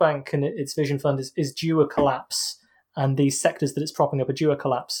SoftBank and its Vision Fund is due a collapse, and these sectors that it's propping up are due a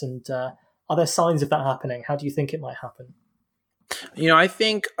collapse? And are there signs of that happening? How do you think it might happen? I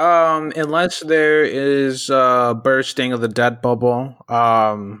think unless there is a bursting of the debt bubble,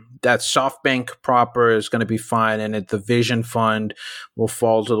 that SoftBank proper is going to be fine, and the Vision Fund will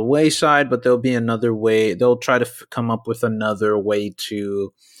fall to the wayside, but there'll be another way. They'll try to come up with another way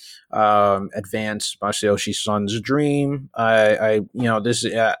to advance Masayoshi Son's dream. I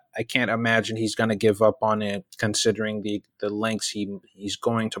can't imagine he's going to give up on it, considering the lengths he's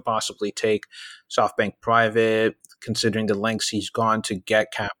going to possibly take SoftBank private, considering the lengths he's gone to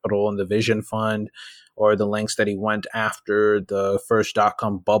get capital in the Vision Fund, or the lengths that he went after the first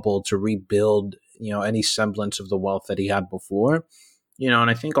dot-com bubble to rebuild, any semblance of the wealth that he had before. And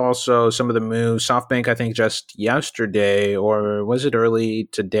I think also some of the moves, SoftBank, I think just yesterday, or was it early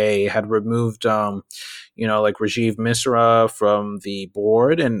today, had removed, like Rajiv Misra from the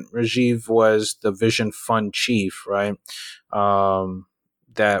board, and Rajiv was the Vision Fund chief, right?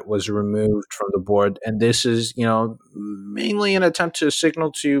 That was removed from the board. And this is, mainly an attempt to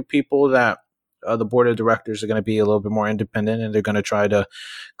signal to people that the board of directors are going to be a little bit more independent, and they're going to try to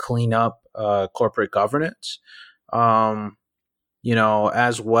clean up corporate governance. As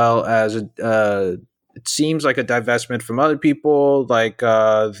well as it seems like a divestment from other people, like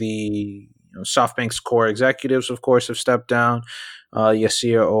the SoftBank's core executives, of course, have stepped down.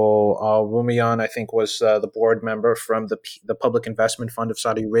 Yasir Al-Rumayyan, I think, was the board member from the Public Investment Fund of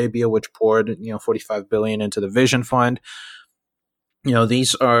Saudi Arabia, which poured $45 billion into the Vision Fund.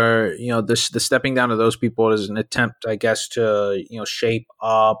 These are the stepping down of those people is an attempt, I guess, to shape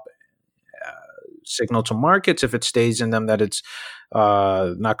up, signal to markets, if it stays in them, that it's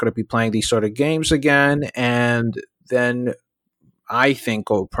not going to be playing these sort of games again. And then I think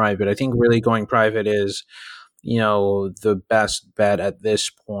go private. I think really going private is the best bet at this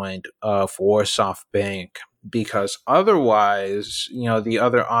point for SoftBank, because otherwise the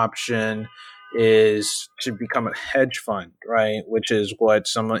other option is to become a hedge fund, right? Which is what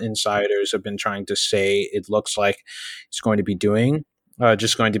some insiders have been trying to say it looks like it's going to be doing.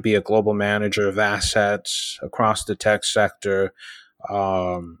 Just going to be a global manager of assets across the tech sector,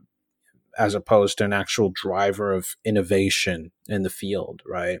 as opposed to an actual driver of innovation in the field,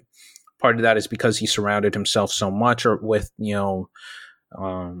 right? part of that is because he surrounded himself so much with,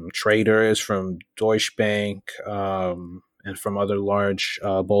 traders from Deutsche Bank and from other large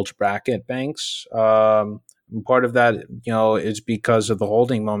bulge bracket banks. Part of that, is because of the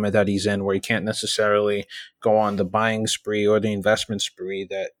holding moment that he's in, where he can't necessarily go on the buying spree or the investment spree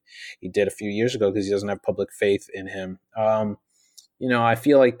that he did a few years ago because he doesn't have public faith in him. I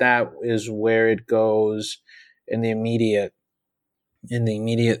feel like that is where it goes in the immediate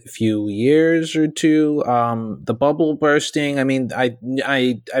few years or two. The bubble bursting. I mean, I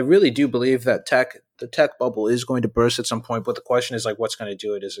really do believe that the tech bubble is going to burst at some point. But the question is, like, what's going to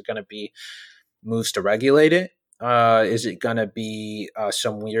do it? Is it going to be moves to regulate it? Is it going to be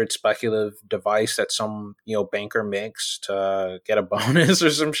some weird speculative device that some banker makes to get a bonus or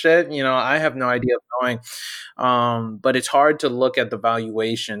some shit? I have no idea of knowing. But it's hard to look at the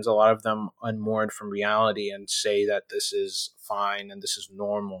valuations, a lot of them unmoored from reality, and say that this is fine and this is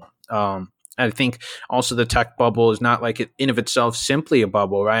normal. I think also the tech bubble is not like it in of itself simply a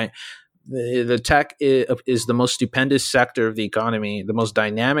bubble, right? The tech is the most stupendous sector of the economy, the most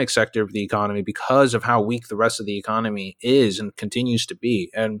dynamic sector of the economy, because of how weak the rest of the economy is and continues to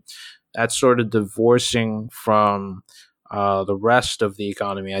be. And that's sort of divorcing from the rest of the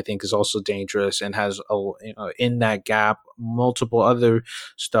economy, I think, is also dangerous, and has in that gap multiple other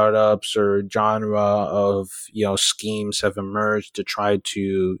startups or genre of schemes have emerged to try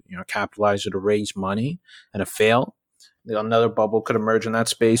to capitalize or to raise money and have failed. Another bubble could emerge in that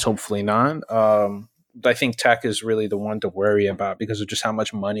space, hopefully not. But I think tech is really the one to worry about because of just how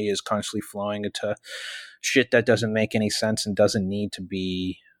much money is constantly flowing into shit that doesn't make any sense and doesn't need to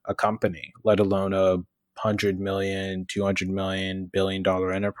be a company, let alone a 100 million, 200 million,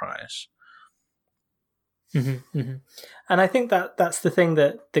 billion-dollar enterprise. Mm-hmm, mm-hmm. And I think that's the thing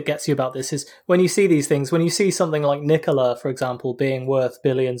that gets you about this is when you see these things, when you see something like Nikola, for example, being worth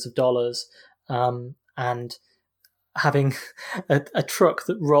billions of dollars, and having a truck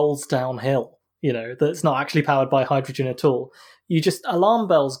that rolls downhill, that's not actually powered by hydrogen at all, alarm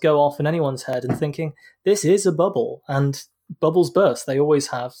bells go off in anyone's head and thinking, this is a bubble, and bubbles burst. They always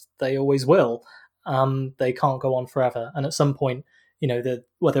have, they always will. They can't go on forever. And at some point,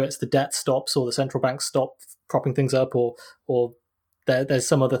 whether it's the debt stops or the central banks stop propping things up, or there's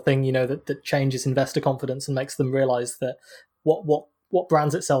some other thing, that changes investor confidence and makes them realize that what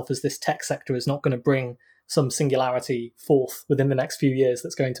brands itself as this tech sector is not going to bring some singularity forth within the next few years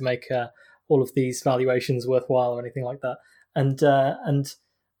that's going to make all of these valuations worthwhile or anything like that. And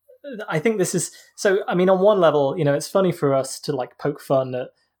I think this is so. I mean, on one level, it's funny for us to like poke fun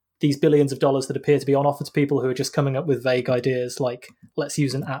at these billions of dollars that appear to be on offer to people who are just coming up with vague ideas like, let's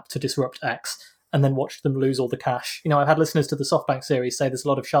use an app to disrupt X, and then watch them lose all the cash. I've had listeners to the SoftBank series say there's a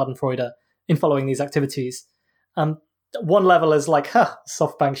lot of schadenfreude in following these activities. One level is like,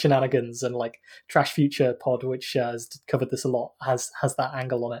 SoftBank shenanigans, and like Trash Future Pod, which has covered this a lot, has that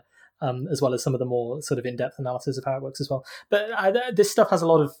angle on it, as well as some of the more sort of in-depth analysis of how it works as well. But this stuff has a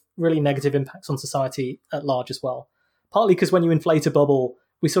lot of really negative impacts on society at large as well. Partly because when you inflate a bubble,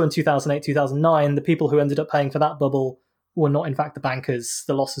 we saw in 2008, 2009, the people who ended up paying for that bubble were not in fact the bankers.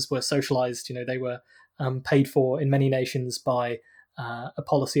 The losses were socialized. They were paid for in many nations by a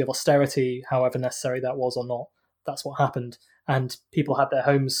policy of austerity, however necessary that was or not. That's what happened. And people had their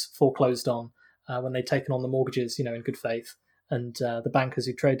homes foreclosed on when they'd taken on the mortgages, in good faith. And the bankers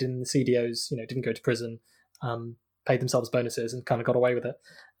who traded in the CDOs, didn't go to prison, paid themselves bonuses and kind of got away with it.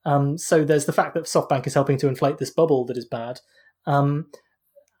 So there's the fact that SoftBank is helping to inflate this bubble that is bad.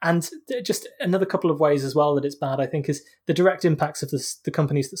 And just another couple of ways as well that it's bad, I think, is the direct impacts of the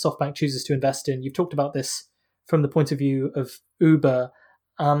companies that SoftBank chooses to invest in. You've talked about this from the point of view of Uber.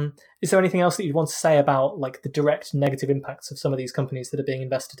 Is there anything else that you'd want to say about like the direct negative impacts of some of these companies that are being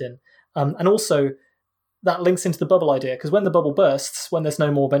invested in? And also that links into the bubble idea, because when the bubble bursts, when there's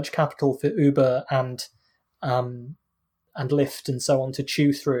no more venture capital for Uber and Lyft and so on to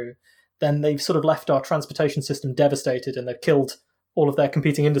chew through, then they've sort of left our transportation system devastated, and they've killed all of their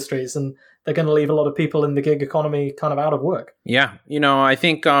competing industries, and they're going to leave a lot of people in the gig economy kind of out of work. Yeah, I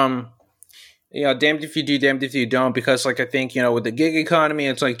think damned if you do, damned if you don't, because like I think, with the gig economy,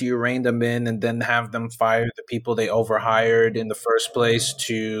 it's like, do you rein them in and then have them fire the people they overhired in the first place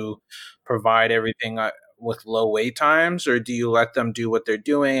to provide everything with low wait times, or do you let them do what they're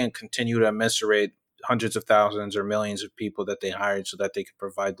doing and continue to immiserate hundreds of thousands or millions of people that they hired so that they could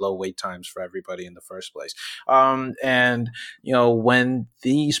provide low wait times for everybody in the first place? And when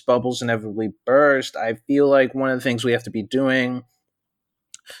these bubbles inevitably burst, I feel like one of the things we have to be doing,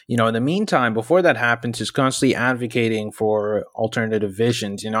 in the meantime, before that happens, is constantly advocating for alternative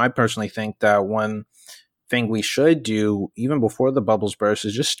visions. I personally think that one thing we should do even before the bubbles burst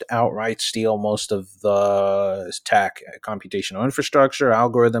is just outright steal most of the tech, computational infrastructure,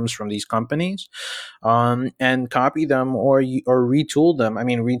 algorithms from these companies, and copy them or retool them. I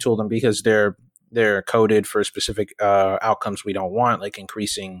mean, retool them because they're coded for specific outcomes we don't want, like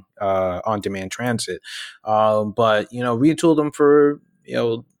increasing on-demand transit. But retool them for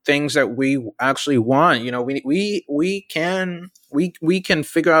things that we actually want. We can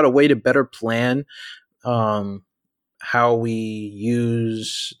figure out a way to better plan how we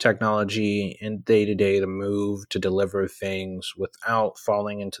use technology in day to day to move, to deliver things without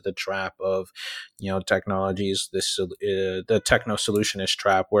falling into the trap of, technologies, the techno solutionist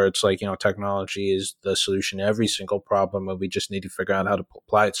trap, where it's like, technology is the solution to every single problem and we just need to figure out how to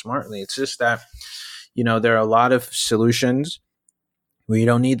apply it smartly. It's just that, there are a lot of solutions we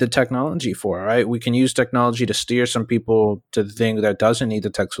don't need the technology for, right? We can use technology to steer some people to the thing that doesn't need the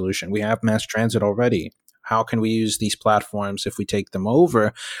tech solution. We have mass transit already. How can we use these platforms, if we take them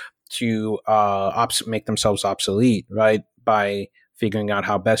over, to make themselves obsolete, right? By figuring out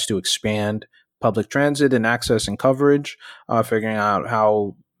how best to expand public transit and access and coverage, figuring out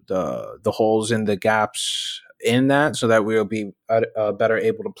how the holes and the gaps in that, so that we'll be better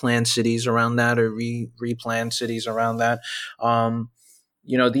able to plan cities around that, or replan cities around that.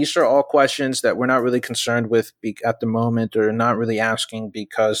 These are all questions that we're not really concerned with at the moment, or not really asking,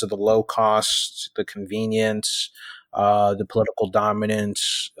 because of the low cost, the convenience, the political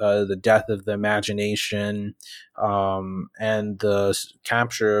dominance, the death of the imagination, and the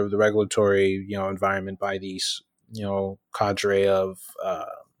capture of the regulatory, environment by these, cadre of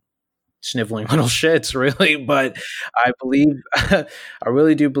sniveling little shits, really. But I believe, I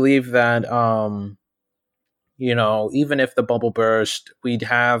really do believe that, even if the bubble burst, we'd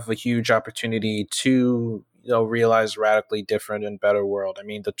have a huge opportunity to, realize a radically different and better world. I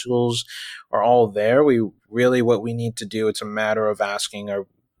mean, the tools are all there. What we need to do, it's a matter of asking, are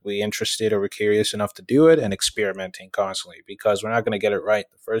we interested, or we're curious enough to do it, and experimenting constantly, because we're not going to get it right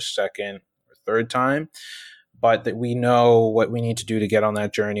the first, second, or third time, but that we know what we need to do to get on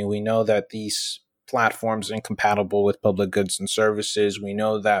that journey. We know that these platforms are incompatible with public goods and services. We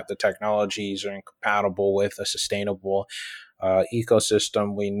know that the technologies are incompatible with a sustainable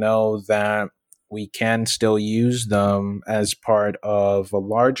ecosystem. We know that we can still use them as part of a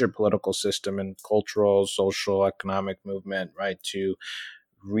larger political system and cultural, social, economic movement, right, to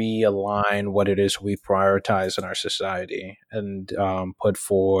realign what it is we prioritize in our society, and put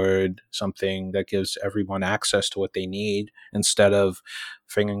forward something that gives everyone access to what they need, instead of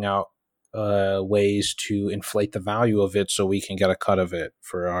figuring out ways to inflate the value of it so we can get a cut of it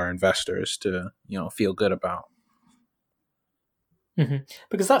for our investors to, feel good about. Mm-hmm.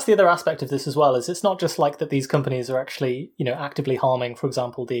 Because that's the other aspect of this as well, is it's not just like that these companies are actually, actively harming, for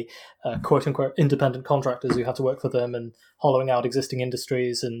example, the quote unquote independent contractors who have to work for them, and hollowing out existing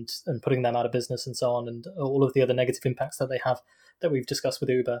industries and putting them out of business and so on, and all of the other negative impacts that they have that we've discussed with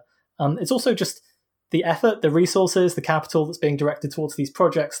Uber. It's also just the effort, the resources, the capital that's being directed towards these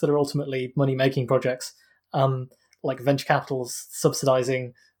projects that are ultimately money-making projects, like venture capitals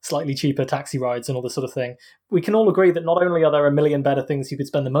subsidizing slightly cheaper taxi rides and all this sort of thing. We can all agree that not only are there a million better things you could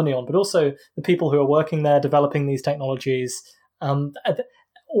spend the money on, but also the people who are working there, developing these technologies,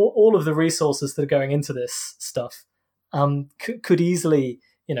 all of the resources that are going into this stuff could easily,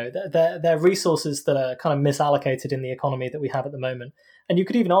 they're resources that are kind of misallocated in the economy that we have at the moment. And you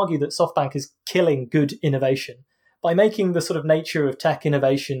could even argue that SoftBank is killing good innovation by making the sort of nature of tech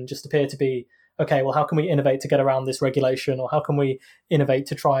innovation just appear to be, okay, well, how can we innovate to get around this regulation? Or how can we innovate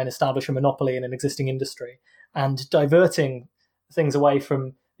to try and establish a monopoly in an existing industry? And diverting things away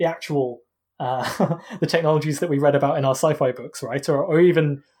from the actual, the technologies that we read about in our sci-fi books, right? Or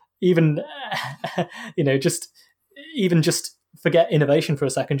even just forget innovation for a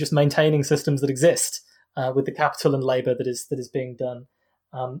second, just maintaining systems that exist with the capital and labor that is being done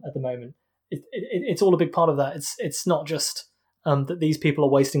at the moment. It's all a big part of that. It's not just that these people are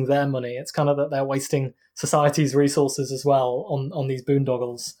wasting their money. It's kind of that they're wasting society's resources as well on these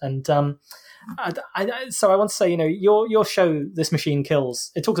boondoggles. And so I want to say, your show, This Machine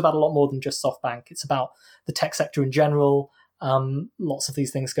Kills, it talks about a lot more than just SoftBank. It's about the tech sector in general. Lots of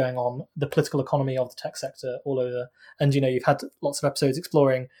these things going on, the political economy of the tech sector all over. And, you've had lots of episodes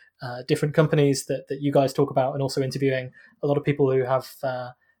exploring different companies that you guys talk about, and also interviewing a lot of people who have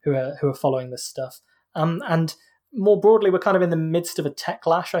who are following this stuff. And more broadly, we're kind of in the midst of a tech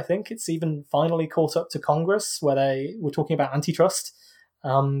lash. I think it's even finally caught up to Congress, where they were talking about antitrust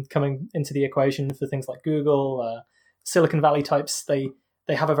coming into the equation for things like Google, Silicon Valley types. They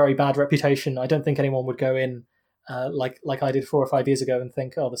have a very bad reputation. I don't think anyone would go in like I did 4 or 5 years ago and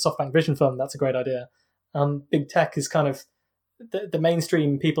think, oh, the SoftBank Vision Fund, that's a great idea. Big tech is kind of the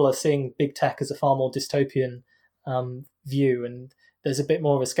mainstream people are seeing big tech as a far more dystopian view, and there's a bit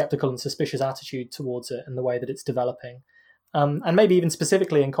more of a skeptical and suspicious attitude towards it and the way that it's developing. And maybe even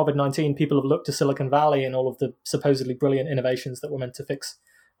specifically in COVID-19, people have looked to Silicon Valley and all of the supposedly brilliant innovations that were meant to fix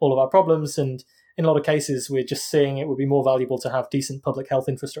all of our problems. And in a lot of cases, we're just seeing it would be more valuable to have decent public health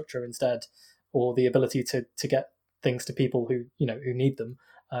infrastructure instead, or the ability to get things to people who need them,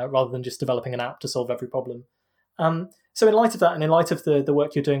 rather than just developing an app to solve every problem. So in light of that, and in light of the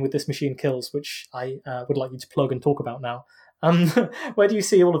work you're doing with This Machine Kills, which I would like you to plug and talk about now, where do you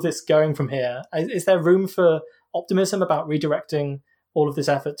see all of this going from here? Is there room for optimism about redirecting all of this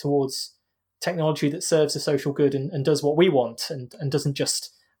effort towards technology that serves the social good and does what we want and doesn't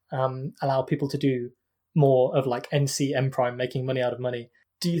just allow people to do more of like NC M prime, making money out of money?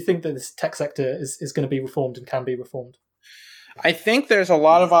 Do you think that this tech sector is going to be reformed and can be reformed? I think there's a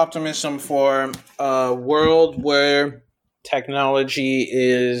lot of optimism for a world where technology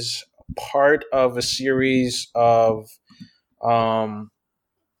is part of a series of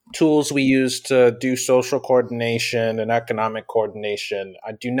tools we use to do social coordination and economic coordination.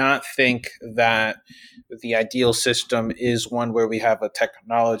 I do not think that the ideal system is one where we have a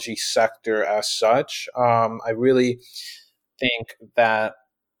technology sector as such. I really think that,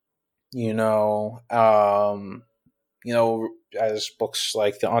 as books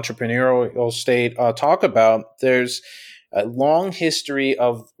like The Entrepreneurial State talk about, there's a long history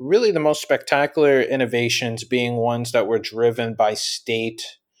of really the most spectacular innovations being ones that were driven by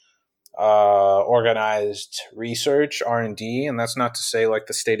state organized research, R&D. And that's not to say like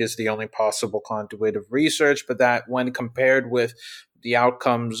the state is the only possible conduit of research, but that when compared with the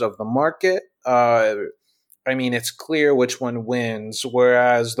outcomes of the market, it's clear which one wins,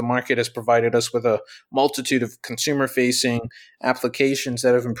 whereas the market has provided us with a multitude of consumer-facing applications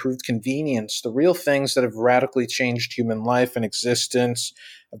that have improved convenience. The real things that have radically changed human life and existence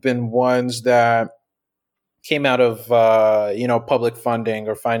have been ones that came out of, public funding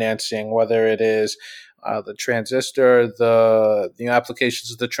or financing, whether it is the transistor, the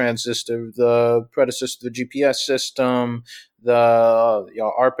applications of the transistor, the predecessor to the GPS system, the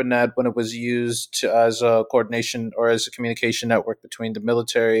ARPANET when it was used as a coordination or as a communication network between the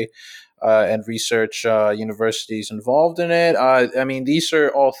military and research universities involved in it. These are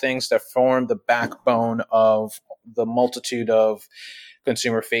all things that form the backbone of the multitude of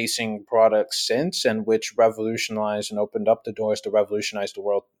consumer-facing products since, and which revolutionized and opened up the doors to revolutionize the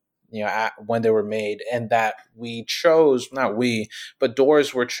world when they were made, and that we chose, not we, but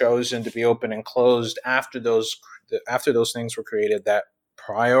doors were chosen to be open and closed after those things were created that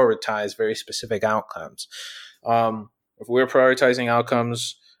prioritize very specific outcomes. If we're prioritizing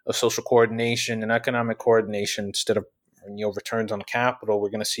outcomes of social coordination and economic coordination instead of returns on capital, we're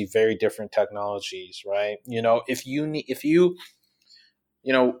going to see very different technologies, right? If you need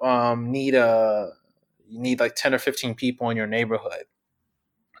like 10 or 15 people in your neighborhood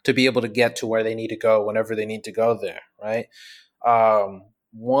to be able to get to where they need to go whenever they need to go there, right?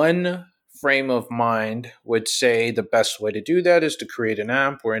 One frame of mind would say the best way to do that is to create an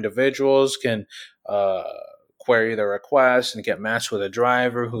app where individuals can query their request and get matched with a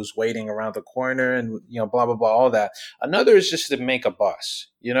driver who's waiting around the corner and, blah, blah, blah, all that. Another is just to make a bus,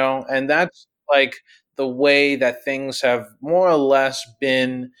 and that's like the way that things have more or less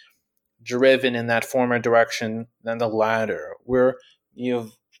been driven in that former direction than the latter, where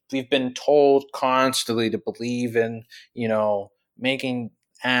we've been told constantly to believe in, making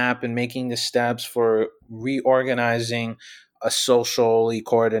app and making the steps for reorganizing a socially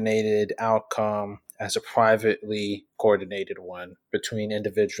coordinated outcome as a privately coordinated one between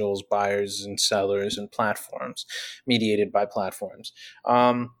individuals, buyers and sellers, and platforms, mediated by platforms.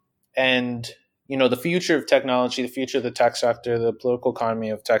 The future of technology, the future of the tech sector, the political economy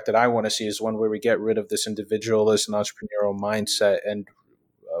of tech that I want to see is one where we get rid of this individualist and entrepreneurial mindset and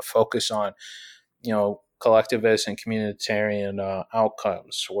focus on, collectivist and communitarian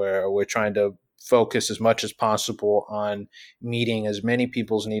outcomes, where we're trying to focus as much as possible on meeting as many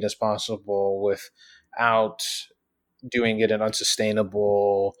people's needs as possible without doing it in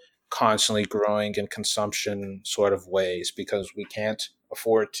unsustainable, constantly growing in consumption sort of ways, because we can't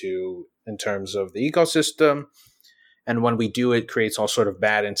afford to in terms of the ecosystem. And when we do, it creates all sort of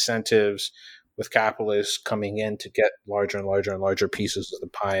bad incentives with capitalists coming in to get larger and larger and larger pieces of the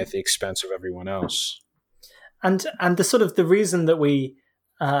pie at the expense of everyone else. And the sort of the reason that we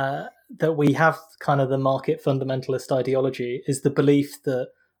have kind of the market fundamentalist ideology is the belief that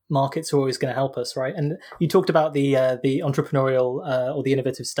markets are always going to help us, right? And you talked about the entrepreneurial or the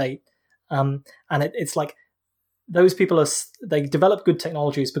innovative state, and it's like those people they develop good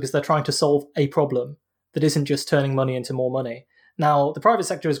technologies because they're trying to solve a problem, that isn't just turning money into more money. Now, the private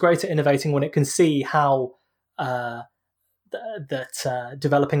sector is great at innovating when it can see how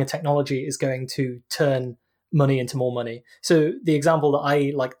developing a technology is going to turn money into more money. So the example that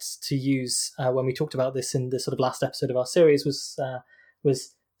I liked to use when we talked about this in the sort of last episode of our series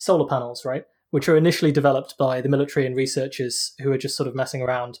was solar panels, right? Which are initially developed by the military and researchers who are just sort of messing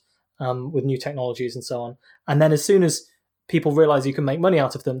around with new technologies and so on. And then as soon as people realize you can make money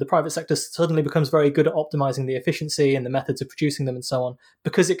out of them, the private sector suddenly becomes very good at optimizing the efficiency and the methods of producing them and so on,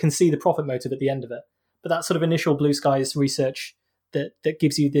 because it can see the profit motive at the end of it. But that sort of initial blue skies research that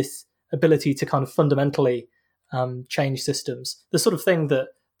gives you this ability to kind of fundamentally change systems, the sort of thing that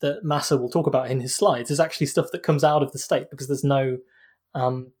Massa will talk about in his slides, is actually stuff that comes out of the state, because there's no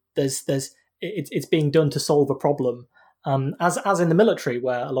it's being done to solve a problem. As in the military,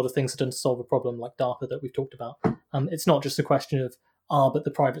 where a lot of things are done to solve a problem, like DARPA that we've talked about. It's not just a question of, but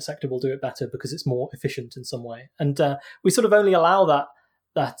the private sector will do it better because it's more efficient in some way. And we sort of only allow that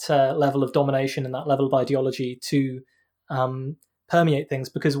level of domination and that level of ideology to permeate things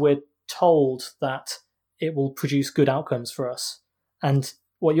because we're told that it will produce good outcomes for us. And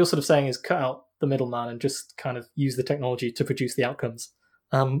what you're sort of saying is cut out the middleman and just kind of use the technology to produce the outcomes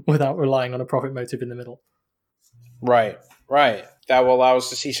without relying on a profit motive in the middle. Right. That will allow us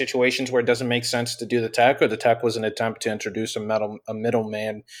to see situations where it doesn't make sense to do the tech, or the tech was an attempt to introduce a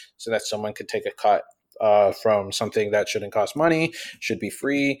middleman so that someone could take a cut from something that shouldn't cost money, should be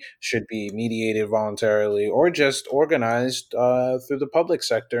free, should be mediated voluntarily, or just organized through the public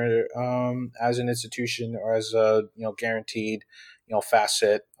sector as an institution or as a guaranteed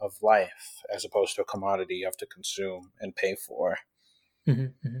facet of life, as opposed to a commodity you have to consume and pay for. Mm-hmm,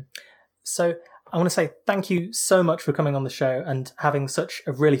 mm-hmm. So I want to say thank you so much for coming on the show and having such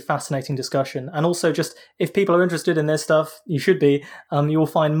a really fascinating discussion. And also, just if people are interested in this stuff, you should be. You will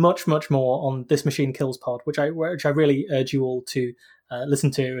find much, much more on This Machine Kills Pod, which I really urge you all to listen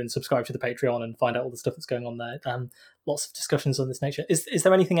to and subscribe to the Patreon and find out all the stuff that's going on there. Lots of discussions on this nature. Is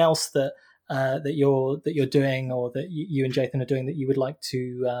there anything else that you're doing, or that you and Jathan are doing, that you would like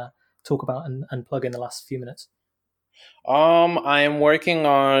to talk about and plug in the last few minutes? I am working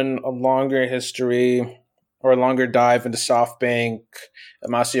on a longer history or a longer dive into SoftBank,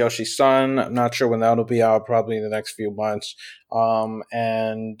 Masayoshi Son. I'm not sure when that'll be out, probably in the next few months.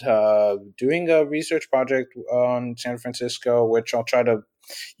 And doing a research project on San Francisco, which I'll try to,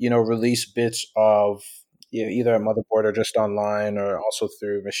 release bits of either at Motherboard or just online, or also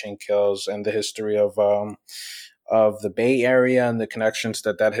through Machine Kills, and the history of the Bay Area and the connections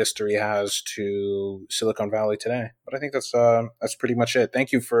that history has to Silicon Valley today. But I think that's pretty much it.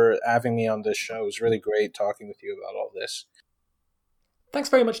 Thank you for having me on this show. It was really great talking with you about all this. Thanks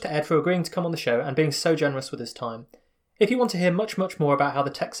very much to Ed for agreeing to come on the show and being so generous with his time. If you want to hear much, much more about how the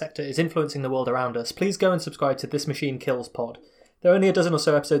tech sector is influencing the world around us, please go and subscribe to This Machine Kills Pod. There are only a dozen or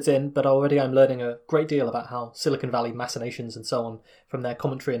so episodes in, but already I'm learning a great deal about how Silicon Valley machinations and so on from their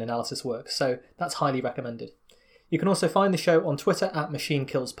commentary and analysis work, so that's highly recommended. You can also find the show on Twitter at Machine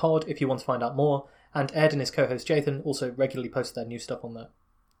Kills Pod if you want to find out more, and Ed and his co-host Jathan also regularly post their new stuff on there.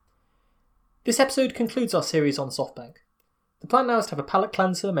 This episode concludes our series on SoftBank. The plan now is to have a palate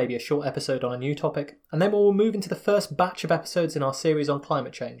cleanser, maybe a short episode on a new topic, and then we'll move into the first batch of episodes in our series on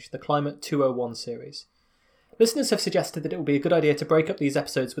climate change, the Climate 201 series. Listeners have suggested that it would be a good idea to break up these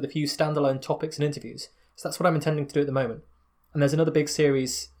episodes with a few standalone topics and interviews, so that's what I'm intending to do at the moment. And there's another big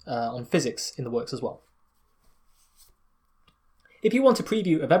series on physics in the works as well. If you want a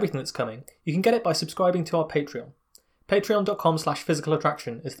preview of everything that's coming, you can get it by subscribing to our Patreon.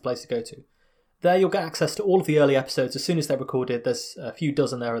 Patreon.com/physicalattraction is the place to go to. There you'll get access to all of the early episodes as soon as they're recorded. There's a few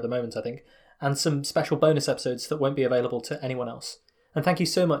dozen there at the moment, I think, and some special bonus episodes that won't be available to anyone else. And thank you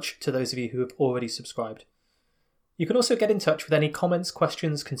so much to those of you who have already subscribed. You can also get in touch with any comments,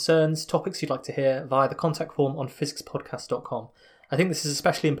 questions, concerns, topics you'd like to hear via the contact form on physicspodcast.com. I think this is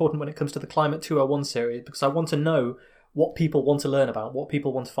especially important when it comes to the Climate 201 series, because I want to know what people want to learn about, what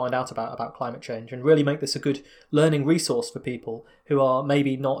people want to find out about climate change, and really make this a good learning resource for people who are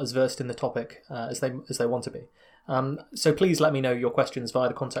maybe not as versed in the topic as they want to be. So please let me know your questions via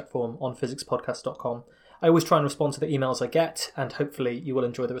the contact form on physicspodcast.com. I always try and respond to the emails I get, and hopefully you will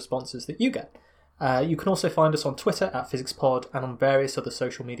enjoy the responses that you get. You can also find us on Twitter at PhysicsPod and on various other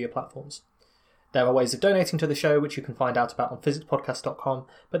social media platforms. There are ways of donating to the show, which you can find out about on physicspodcast.com,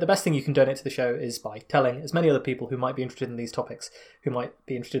 but the best thing you can donate to the show is by telling as many other people who might be interested in these topics, who might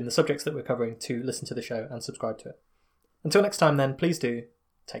be interested in the subjects that we're covering, to listen to the show and subscribe to it. Until next time then, please do,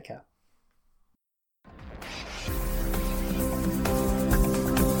 take care.